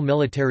of male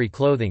military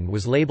clothing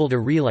was labeled a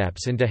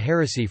relapse into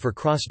heresy for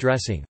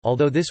cross-dressing,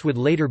 although this would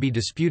later be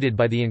disputed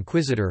by the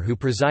inquisitor who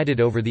presided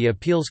over the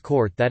appeals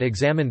court that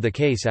examined the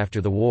case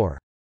after the war.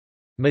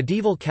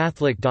 Medieval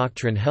Catholic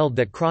doctrine held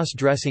that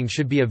cross-dressing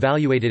should be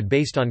evaluated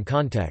based on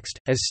context,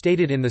 as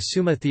stated in the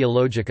Summa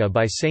Theologica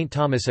by St.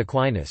 Thomas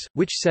Aquinas,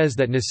 which says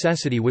that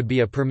necessity would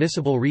be a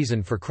permissible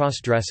reason for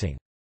cross-dressing.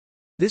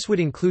 This would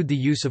include the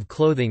use of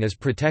clothing as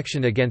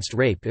protection against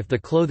rape if the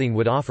clothing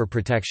would offer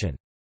protection.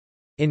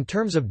 In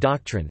terms of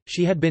doctrine,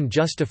 she had been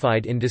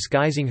justified in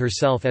disguising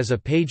herself as a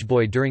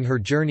pageboy during her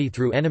journey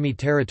through enemy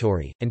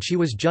territory, and she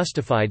was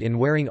justified in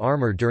wearing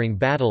armor during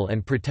battle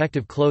and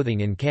protective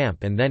clothing in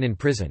camp and then in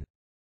prison.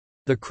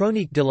 The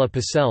Chronique de la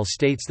Pucelle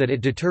states that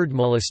it deterred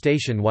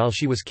molestation while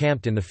she was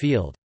camped in the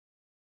field.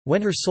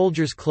 When her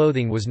soldier's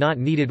clothing was not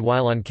needed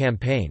while on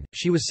campaign,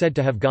 she was said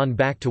to have gone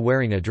back to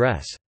wearing a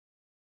dress.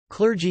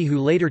 Clergy who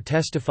later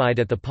testified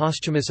at the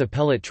posthumous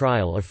appellate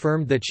trial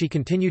affirmed that she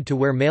continued to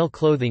wear male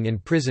clothing in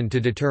prison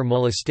to deter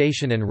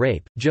molestation and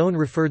rape. Joan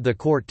referred the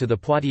court to the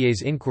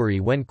Poitiers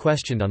inquiry when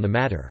questioned on the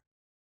matter.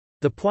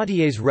 The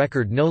Poitiers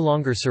record no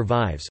longer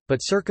survives, but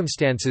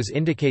circumstances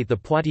indicate the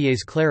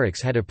Poitiers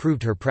clerics had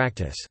approved her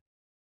practice.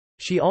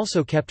 She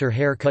also kept her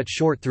hair cut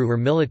short through her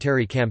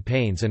military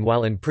campaigns and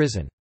while in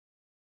prison.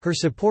 Her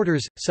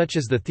supporters, such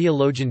as the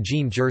theologian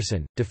Jean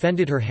Gerson,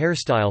 defended her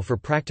hairstyle for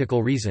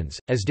practical reasons,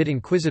 as did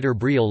Inquisitor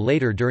Briel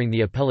later during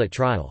the appellate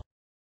trial.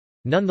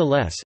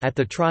 Nonetheless, at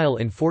the trial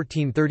in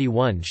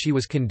 1431 she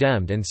was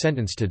condemned and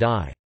sentenced to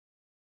die.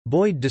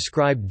 Boyd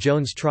described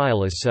Joan's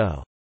trial as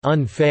so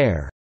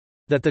unfair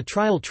that the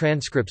trial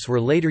transcripts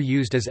were later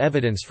used as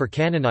evidence for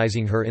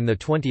canonizing her in the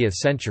 20th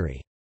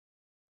century.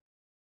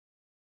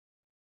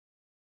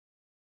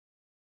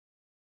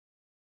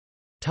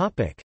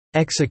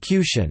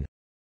 Execution.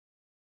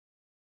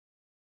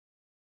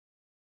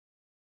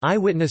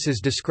 Eyewitnesses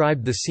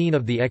described the scene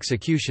of the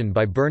execution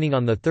by burning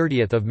on 30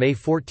 May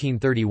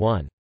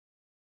 1431.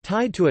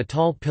 Tied to a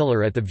tall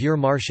pillar at the Vieux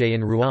Marché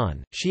in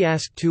Rouen, she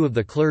asked two of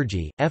the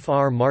clergy,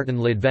 Fr. Martin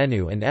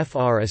Ledvenu and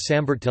Fr.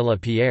 Assambert de la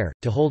Pierre,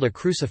 to hold a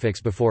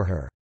crucifix before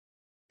her.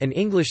 An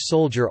English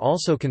soldier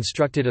also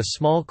constructed a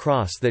small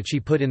cross that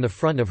she put in the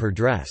front of her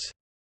dress.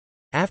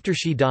 After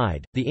she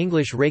died, the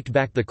English raked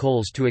back the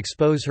coals to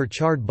expose her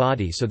charred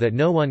body so that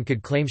no one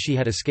could claim she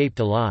had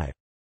escaped alive.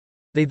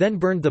 They then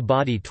burned the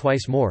body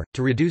twice more,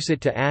 to reduce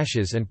it to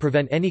ashes and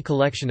prevent any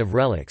collection of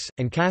relics,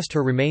 and cast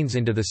her remains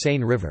into the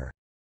Seine River.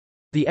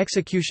 The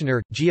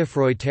executioner,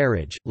 Geoffroy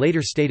Terrage,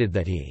 later stated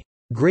that he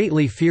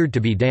greatly feared to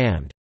be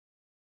damned.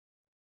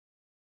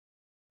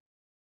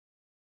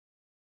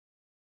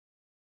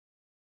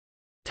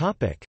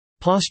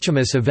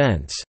 Posthumous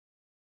events.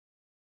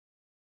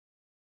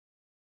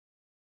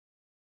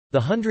 The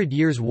Hundred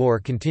Years'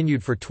 War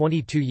continued for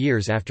 22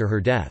 years after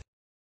her death.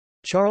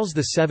 Charles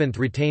VII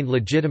retained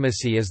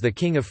legitimacy as the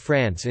King of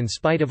France in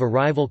spite of a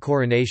rival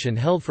coronation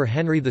held for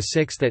Henry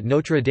VI at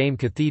Notre Dame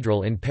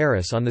Cathedral in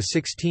Paris on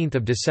 16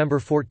 December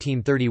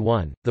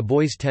 1431, the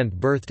boy's 10th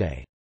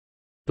birthday.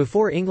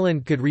 Before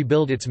England could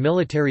rebuild its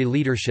military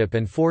leadership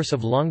and force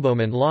of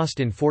longbowmen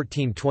lost in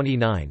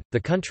 1429, the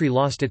country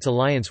lost its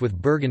alliance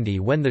with Burgundy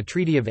when the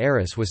Treaty of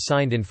Arras was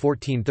signed in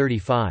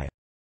 1435.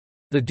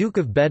 The Duke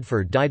of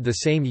Bedford died the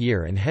same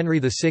year and Henry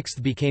VI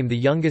became the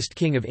youngest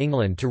king of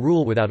England to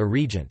rule without a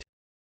regent.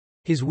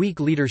 His weak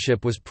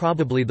leadership was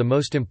probably the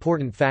most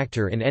important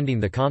factor in ending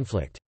the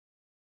conflict.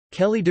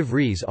 Kelly de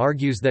Vries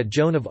argues that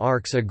Joan of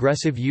Arc's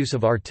aggressive use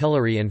of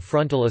artillery and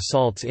frontal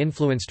assaults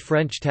influenced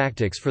French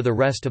tactics for the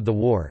rest of the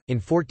war. In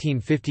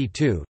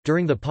 1452,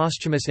 during the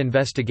posthumous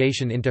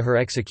investigation into her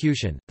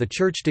execution, the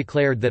Church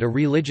declared that a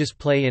religious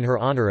play in her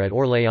honor at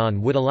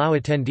Orléans would allow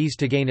attendees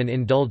to gain an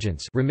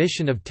indulgence,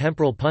 remission of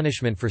temporal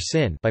punishment for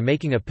sin, by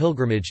making a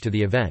pilgrimage to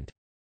the event.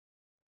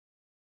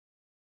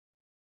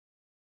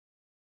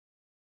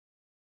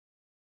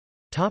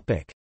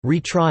 Topic: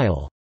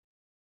 Retrial.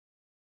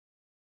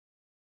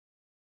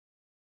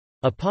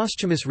 A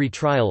posthumous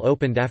retrial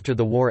opened after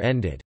the war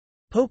ended.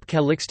 Pope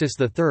Calixtus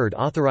III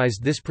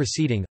authorized this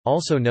proceeding,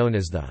 also known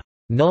as the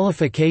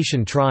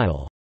nullification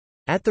trial,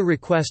 at the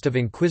request of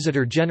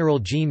Inquisitor General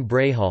Jean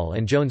Bréhal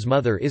and Joan's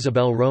mother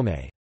Isabelle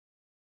Romé.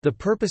 The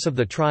purpose of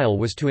the trial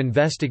was to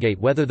investigate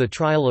whether the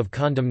trial of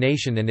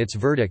condemnation and its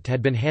verdict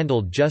had been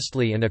handled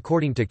justly and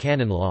according to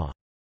canon law.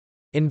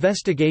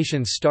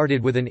 Investigations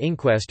started with an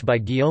inquest by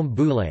Guillaume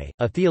Boulet,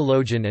 a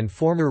theologian and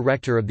former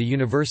rector of the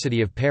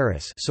University of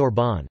Paris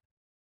Sorbonne.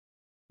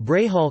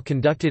 Bréhal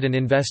conducted an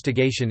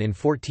investigation in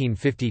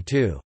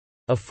 1452.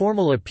 A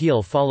formal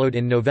appeal followed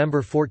in November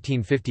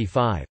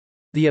 1455.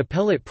 The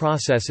appellate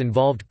process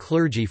involved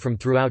clergy from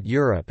throughout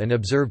Europe and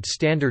observed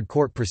standard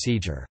court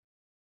procedure.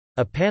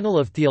 A panel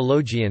of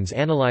theologians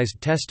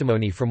analyzed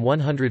testimony from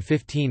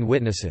 115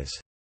 witnesses.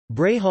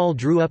 Bréhal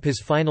drew up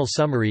his final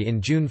summary in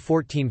June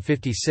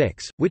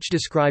 1456, which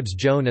describes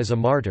Joan as a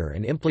martyr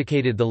and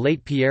implicated the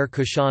late Pierre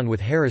Cauchon with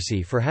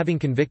heresy for having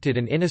convicted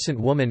an innocent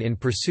woman in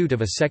pursuit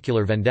of a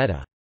secular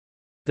vendetta.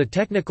 The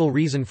technical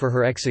reason for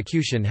her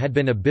execution had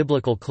been a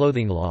biblical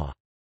clothing law.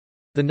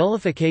 The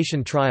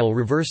nullification trial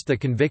reversed the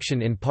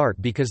conviction in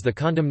part because the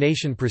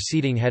condemnation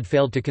proceeding had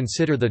failed to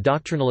consider the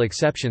doctrinal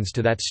exceptions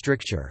to that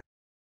stricture.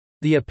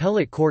 The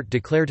appellate court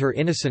declared her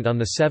innocent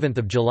on 7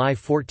 July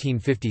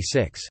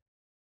 1456.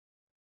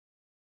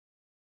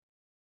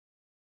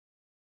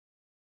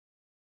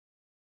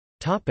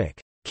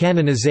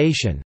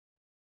 Canonization.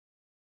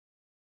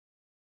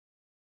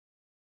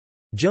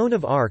 Joan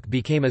of Arc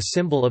became a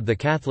symbol of the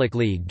Catholic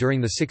League during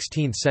the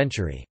 16th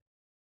century.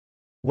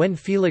 When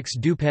Félix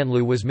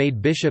Dupanloup was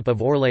made Bishop of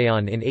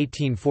Orléans in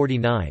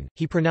 1849,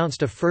 he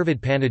pronounced a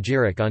fervid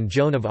panegyric on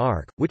Joan of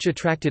Arc, which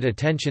attracted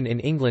attention in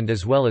England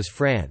as well as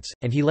France,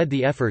 and he led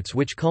the efforts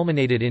which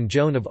culminated in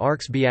Joan of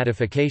Arc's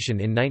beatification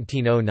in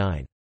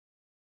 1909.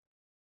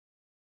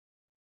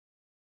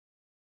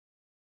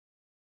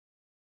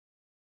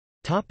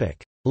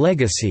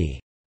 Legacy.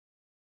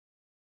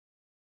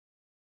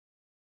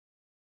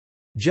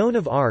 Joan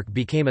of Arc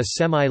became a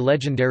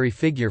semi-legendary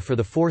figure for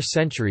the 4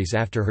 centuries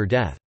after her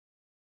death.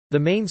 The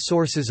main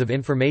sources of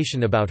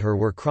information about her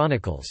were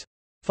chronicles.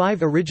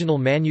 5 original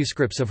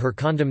manuscripts of her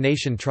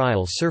condemnation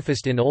trial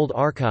surfaced in old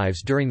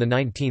archives during the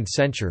 19th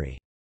century.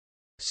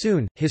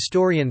 Soon,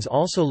 historians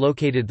also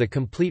located the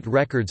complete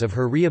records of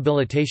her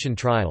rehabilitation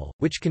trial,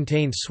 which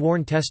contained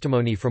sworn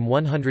testimony from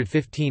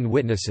 115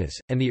 witnesses,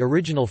 and the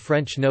original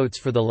French notes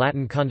for the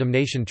Latin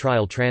condemnation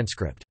trial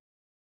transcript.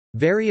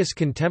 Various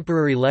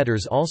contemporary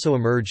letters also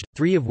emerged,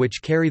 3 of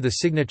which carry the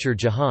signature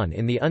Jahan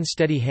in the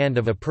unsteady hand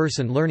of a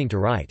person learning to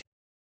write.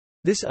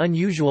 This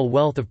unusual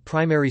wealth of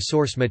primary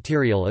source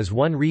material is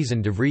one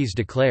reason de Vries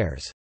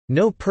declares,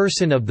 "No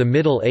person of the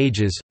Middle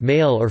Ages,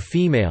 male or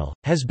female,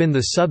 has been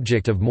the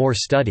subject of more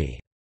study."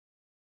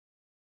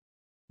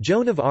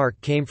 Joan of Arc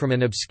came from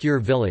an obscure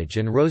village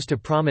and rose to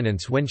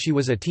prominence when she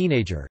was a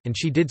teenager, and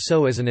she did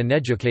so as an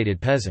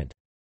uneducated peasant.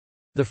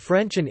 The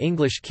French and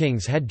English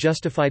kings had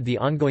justified the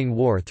ongoing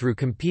war through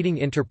competing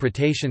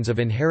interpretations of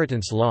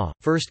inheritance law,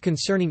 first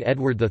concerning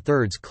Edward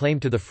III's claim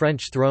to the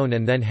French throne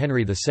and then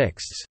Henry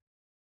VI's.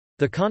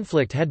 The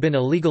conflict had been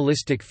a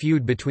legalistic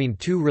feud between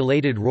 2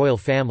 related royal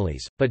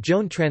families, but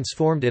Joan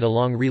transformed it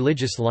along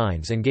religious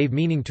lines and gave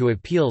meaning to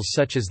appeals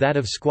such as that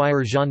of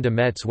Squire Jean de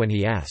Metz when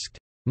he asked,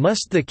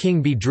 "Must the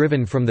king be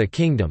driven from the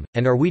kingdom,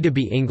 and are we to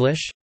be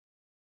English?"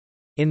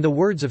 In the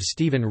words of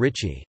Stephen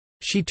Ritchie,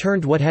 "She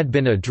turned what had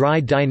been a dry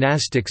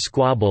dynastic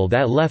squabble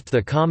that left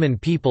the common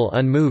people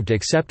unmoved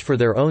except for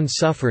their own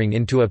suffering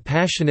into a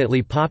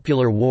passionately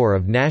popular war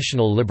of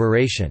national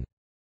liberation."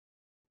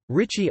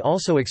 Ritchie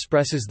also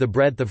expresses the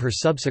breadth of her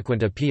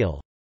subsequent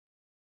appeal.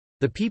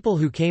 The people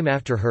who came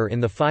after her in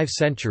the 5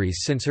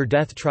 centuries since her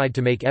death tried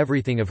to make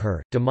everything of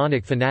her,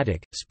 demonic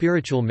fanatic,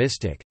 spiritual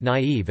mystic,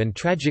 naive and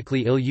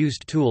tragically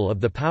ill-used tool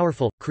of the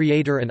powerful,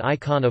 creator and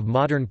icon of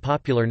modern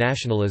popular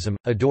nationalism,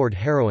 adored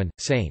heroine,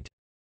 saint.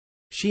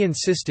 She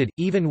insisted,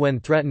 even when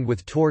threatened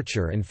with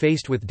torture and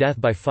faced with death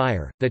by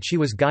fire, that she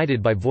was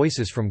guided by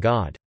voices from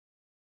God.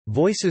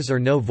 Voices or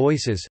no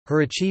voices,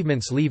 her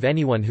achievements leave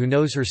anyone who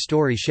knows her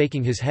story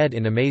shaking his head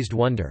in amazed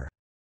wonder.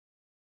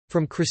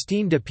 From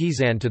Christine de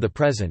Pizan to the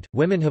present,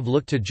 women have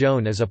looked to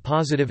Joan as a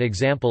positive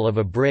example of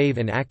a brave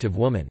and active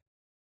woman.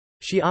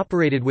 She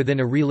operated within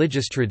a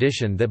religious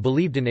tradition that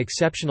believed an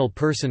exceptional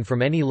person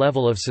from any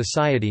level of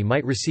society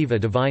might receive a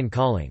divine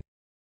calling.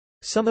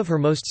 Some of her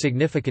most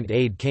significant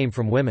aid came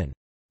from women.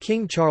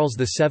 King Charles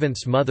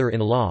VII's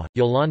mother-in-law,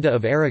 Yolande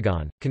of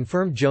Aragon,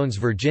 confirmed Joan's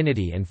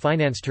virginity and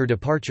financed her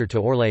departure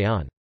to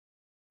Orléans.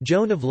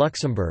 Joan of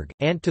Luxembourg,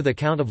 aunt to the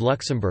Count of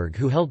Luxembourg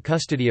who held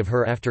custody of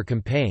her after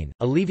Compiègne,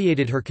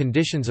 alleviated her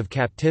conditions of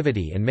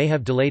captivity and may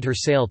have delayed her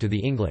sale to the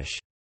English.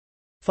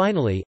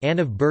 Finally, Anne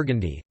of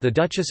Burgundy, the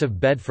Duchess of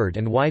Bedford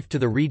and wife to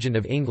the Regent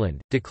of England,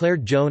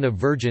 declared Joan a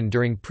virgin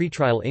during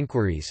pretrial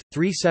inquiries.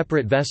 3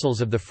 separate vessels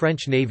of the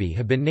French Navy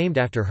have been named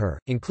after her,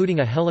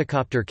 including a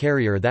helicopter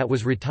carrier that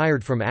was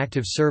retired from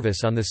active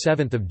service on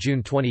 7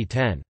 June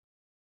 2010.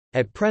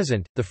 At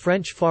present, the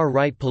French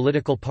far-right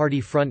political party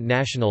Front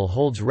National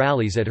holds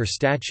rallies at her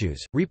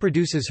statues,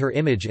 reproduces her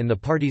image in the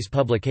party's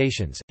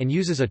publications, and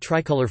uses a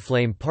tricolour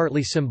flame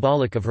partly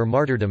symbolic of her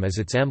martyrdom as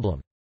its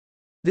emblem.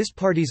 This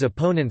party's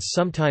opponents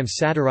sometimes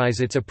satirize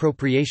its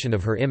appropriation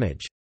of her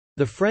image.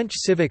 The French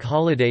civic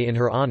holiday in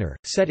her honour,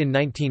 set in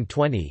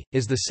 1920,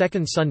 is the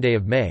second Sunday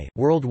of May.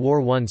 World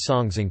War I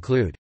songs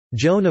include,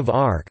 "Joan of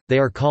Arc, They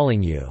Are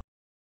Calling You",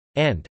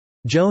 and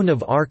 "Joan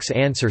of Arc's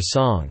Answer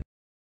Song".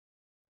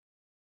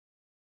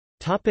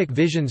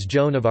 Visions.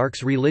 Joan of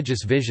Arc's religious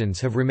visions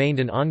have remained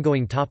an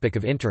ongoing topic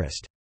of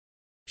interest.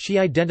 She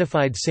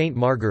identified Saint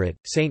Margaret,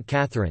 Saint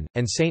Catherine,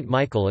 and Saint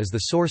Michael as the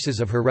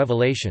sources of her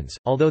revelations,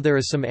 although there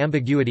is some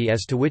ambiguity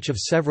as to which of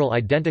several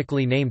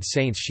identically named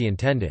saints she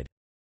intended.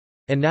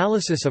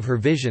 Analysis of her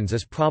visions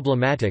is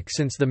problematic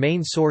since the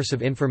main source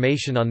of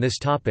information on this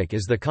topic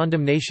is the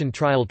condemnation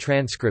trial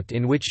transcript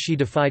in which she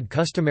defied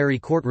customary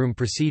courtroom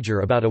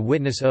procedure about a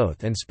witness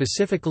oath and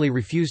specifically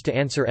refused to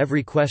answer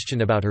every question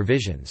about her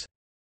visions.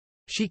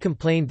 She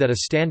complained that a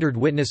standard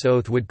witness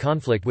oath would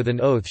conflict with an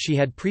oath she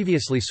had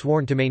previously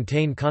sworn to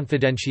maintain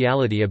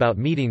confidentiality about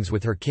meetings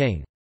with her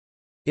king.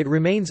 It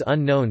remains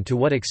unknown to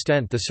what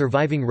extent the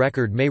surviving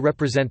record may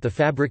represent the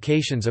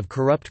fabrications of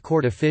corrupt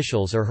court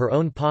officials or her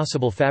own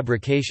possible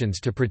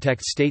fabrications to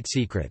protect state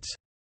secrets.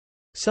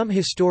 Some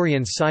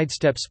historians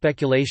sidestep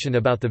speculation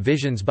about the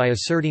visions by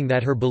asserting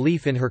that her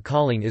belief in her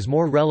calling is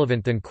more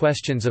relevant than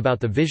questions about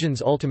the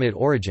vision's ultimate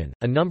origin.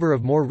 A number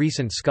of more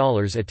recent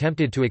scholars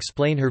attempted to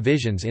explain her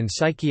visions in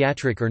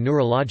psychiatric or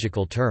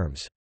neurological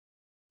terms.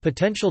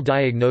 Potential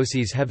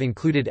diagnoses have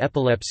included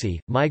epilepsy,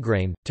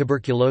 migraine,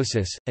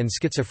 tuberculosis, and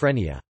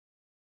schizophrenia.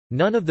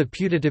 None of the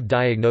putative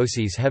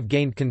diagnoses have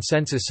gained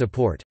consensus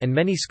support, and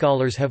many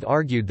scholars have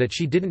argued that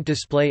she didn't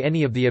display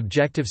any of the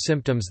objective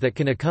symptoms that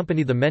can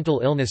accompany the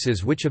mental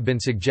illnesses which have been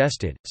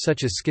suggested,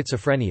 such as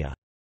schizophrenia.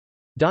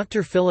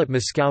 Dr. Philip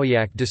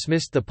Moskowiak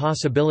dismissed the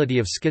possibility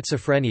of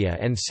schizophrenia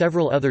and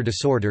several other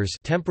disorders,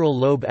 temporal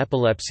lobe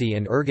epilepsy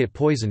and ergot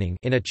poisoning,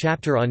 in a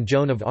chapter on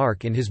Joan of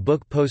Arc in his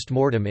book Post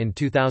Mortem in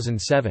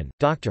 2007.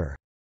 Dr.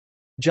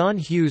 John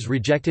Hughes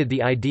rejected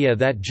the idea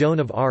that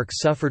Joan of Arc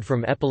suffered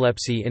from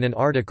epilepsy in an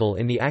article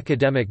in the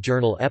academic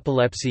journal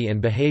Epilepsy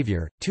and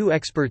Behavior. 2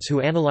 experts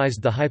who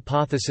analyzed the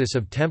hypothesis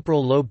of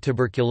temporal lobe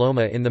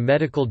tuberculoma in the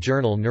medical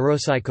journal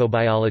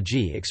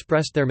Neuropsychobiology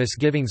expressed their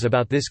misgivings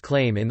about this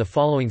claim in the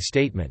following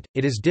statement: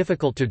 "It is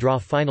difficult to draw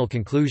final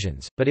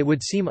conclusions, but it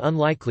would seem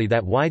unlikely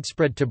that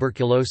widespread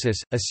tuberculosis,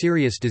 a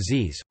serious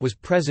disease, was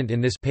present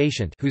in this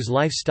patient whose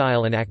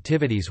lifestyle and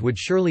activities would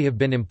surely have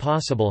been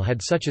impossible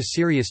had such a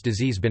serious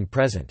disease been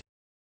present."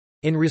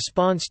 In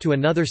response to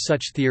another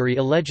such theory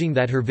alleging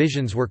that her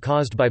visions were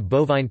caused by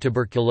bovine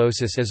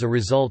tuberculosis as a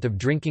result of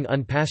drinking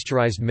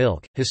unpasteurized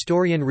milk,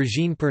 historian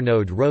Régine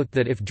Pernaud wrote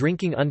that if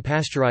drinking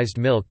unpasteurized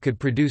milk could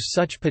produce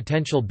such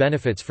potential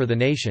benefits for the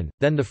nation,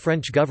 then the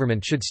French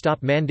government should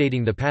stop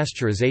mandating the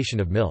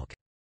pasteurization of milk.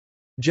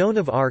 Joan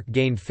of Arc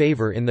gained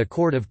favor in the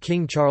court of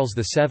King Charles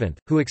VII,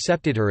 who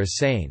accepted her as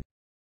sane.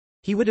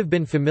 He would have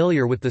been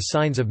familiar with the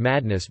signs of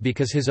madness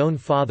because his own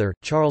father,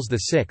 Charles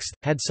VI,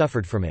 had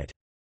suffered from it.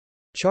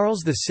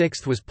 Charles VI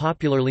was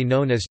popularly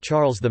known as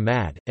Charles the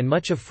Mad, and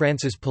much of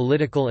France's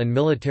political and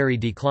military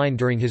decline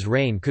during his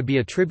reign could be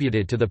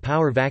attributed to the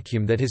power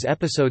vacuum that his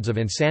episodes of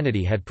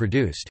insanity had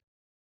produced.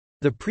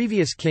 The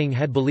previous king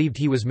had believed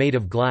he was made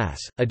of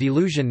glass, a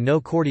delusion no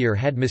courtier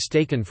had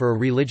mistaken for a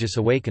religious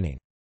awakening.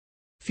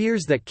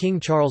 Fears that King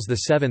Charles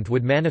VII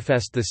would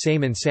manifest the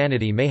same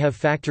insanity may have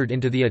factored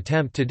into the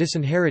attempt to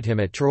disinherit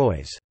him at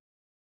Troyes.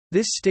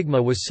 This stigma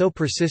was so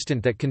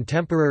persistent that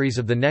contemporaries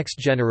of the next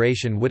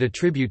generation would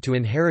attribute to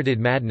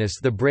inherited madness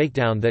the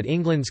breakdown that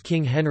England's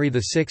King Henry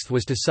VI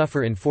was to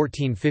suffer in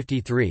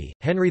 1453.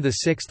 Henry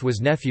VI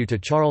was nephew to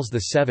Charles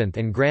VII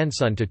and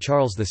grandson to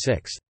Charles VI.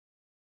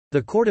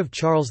 The court of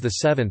Charles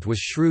VII was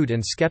shrewd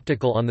and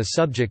sceptical on the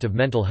subject of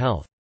mental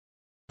health.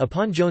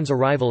 Upon Joan's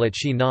arrival at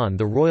Chinon,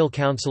 the royal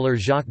councillor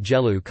Jacques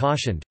Gelou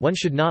cautioned, one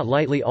should not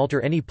lightly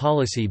alter any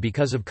policy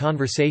because of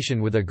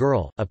conversation with a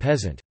girl, a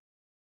peasant.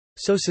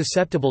 So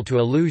susceptible to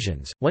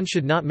illusions, one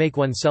should not make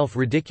oneself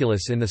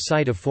ridiculous in the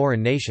sight of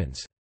foreign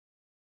nations.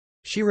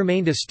 She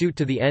remained astute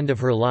to the end of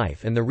her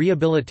life, and the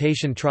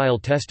rehabilitation trial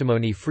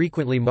testimony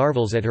frequently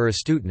marvels at her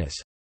astuteness.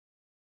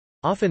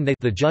 Often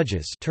the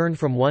judges turned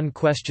from one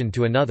question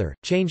to another,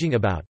 changing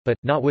about, but,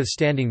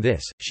 notwithstanding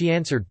this, she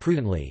answered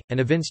prudently, and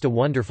evinced a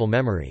wonderful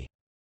memory.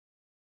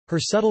 Her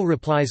subtle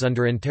replies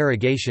under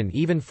interrogation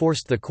even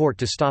forced the court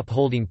to stop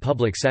holding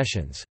public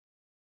sessions.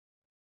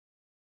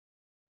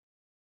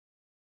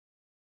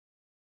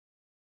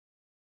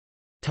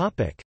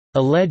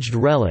 Alleged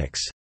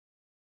relics.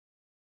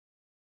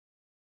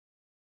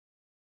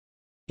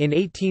 In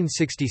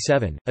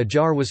 1867, a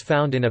jar was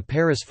found in a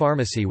Paris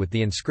pharmacy with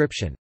the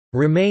inscription,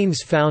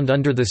 "Remains found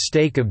under the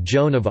stake of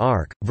Joan of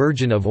Arc,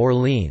 Virgin of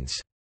Orleans."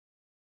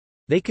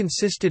 They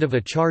consisted of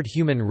a charred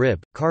human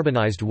rib,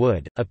 carbonized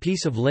wood, a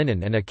piece of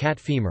linen and a cat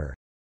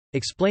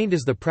femur—explained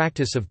as the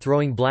practice of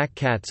throwing black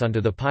cats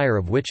onto the pyre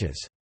of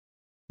witches.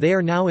 They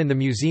are now in the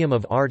Museum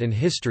of Art and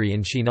History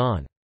in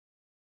Chinon.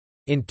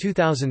 In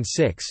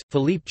 2006,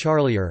 Philippe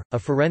Charlier, a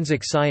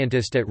forensic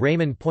scientist at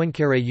Raymond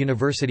Poincaré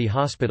University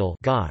Hospital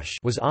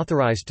was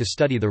authorized to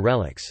study the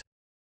relics.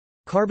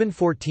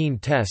 Carbon-14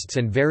 tests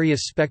and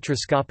various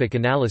spectroscopic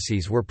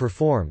analyses were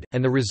performed,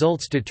 and the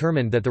results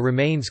determined that the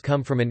remains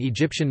come from an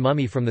Egyptian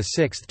mummy from the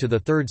 6th to the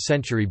 3rd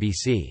century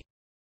BC.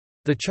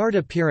 The charred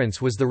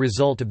appearance was the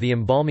result of the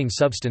embalming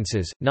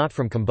substances, not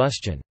from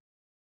combustion.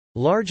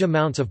 Large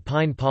amounts of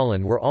pine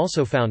pollen were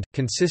also found,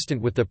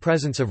 consistent with the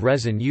presence of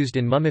resin used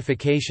in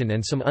mummification,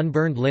 and some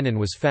unburned linen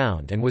was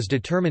found and was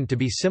determined to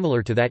be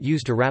similar to that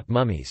used to wrap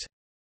mummies.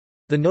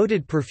 The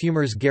noted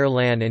perfumers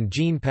Guerlain and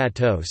Jean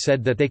Pateau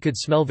said that they could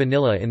smell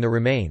vanilla in the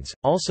remains,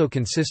 also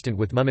consistent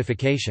with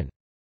mummification.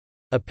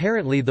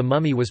 Apparently the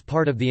mummy was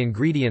part of the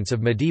ingredients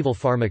of medieval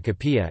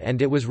pharmacopoeia,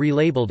 and it was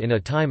relabeled in a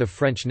time of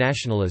French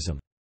nationalism.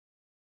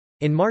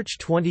 In March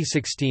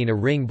 2016, a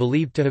ring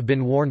believed to have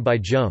been worn by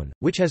Joan,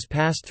 which has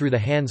passed through the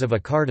hands of a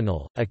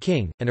cardinal, a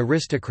king, an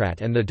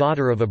aristocrat and the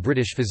daughter of a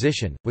British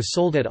physician, was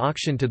sold at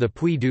auction to the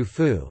Puy du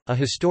Fou, a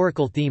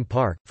historical theme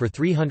park, for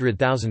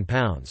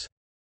 £300,000.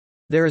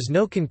 There is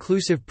no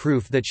conclusive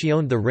proof that she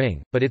owned the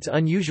ring, but its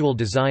unusual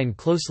design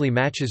closely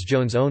matches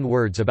Joan's own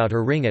words about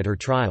her ring at her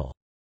trial.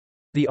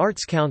 The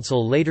Arts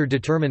Council later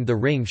determined the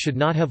ring should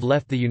not have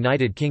left the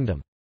United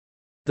Kingdom.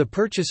 The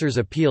purchasers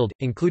appealed,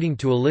 including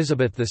to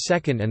Elizabeth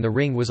II, and the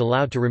ring was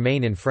allowed to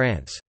remain in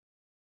France.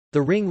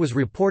 The ring was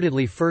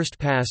reportedly first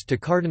passed to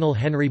Cardinal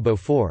Henry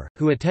Beaufort,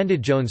 who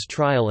attended Joan's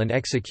trial and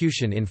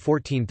execution in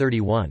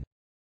 1431.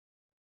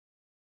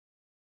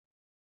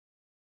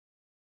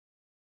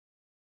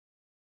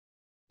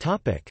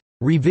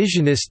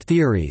 Revisionist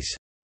theories.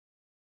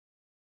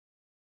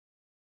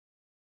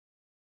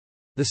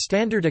 The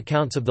standard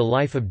accounts of the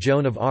life of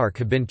Joan of Arc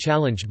have been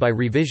challenged by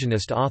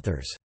revisionist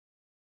authors.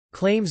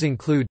 Claims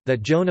include,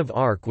 that Joan of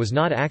Arc was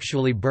not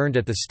actually burned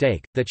at the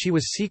stake, that she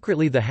was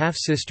secretly the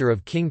half-sister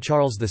of King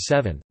Charles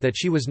VII, that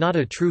she was not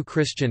a true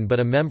Christian but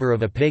a member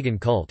of a pagan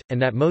cult,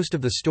 and that most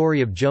of the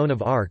story of Joan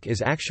of Arc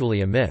is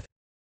actually a myth.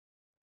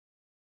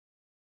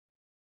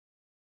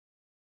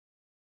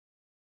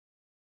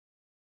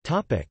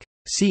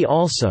 See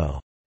also: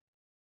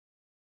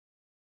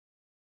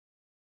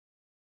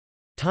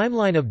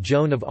 Timeline of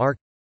Joan of Arc,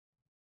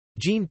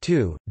 Jean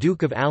II,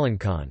 Duke of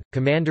Alencon,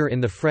 commander in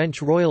the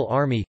French Royal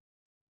Army,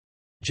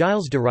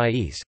 Gilles de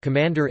Rais,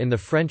 commander in the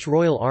French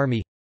Royal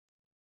Army,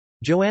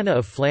 Joanna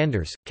of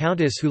Flanders,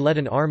 countess who led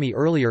an army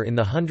earlier in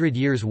the 100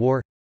 Years'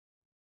 War,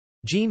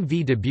 Jean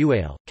V de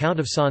Bueil, Count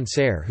of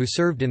Sancerre who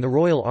served in the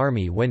Royal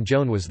Army when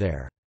Joan was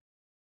there.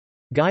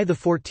 Guy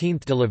XIV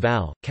de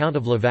Laval, Count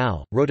of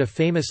Laval, wrote a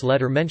famous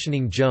letter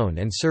mentioning Joan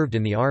and served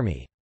in the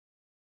army.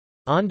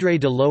 André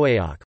de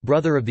Loyac,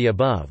 brother of the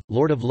above,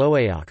 Lord of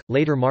Loyac,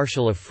 later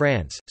Marshal of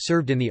France,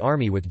 served in the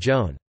army with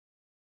Joan.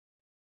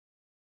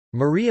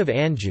 Marie of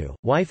Anjou,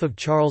 wife of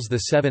Charles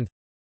VII.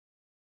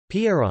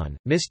 Pierron,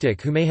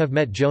 mystic who may have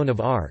met Joan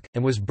of Arc,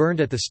 and was burned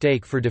at the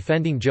stake for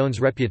defending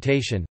Joan's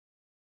reputation.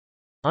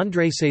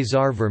 André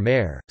César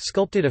Vermeer,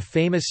 sculpted a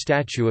famous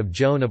statue of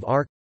Joan of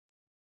Arc.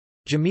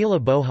 Jamila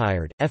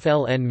Bohiard,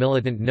 FLN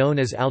militant known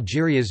as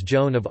Algeria's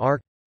Joan of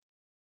Arc.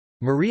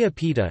 Maria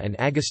Pita and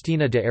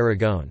Agustina de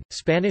Aragon,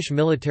 Spanish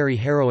military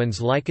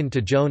heroines likened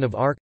to Joan of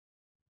Arc.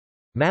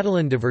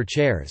 Madeleine de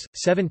Verchères,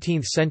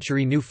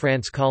 17th-century New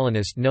France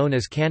colonist known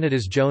as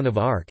Canada's Joan of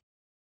Arc.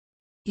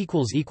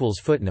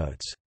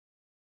 Footnotes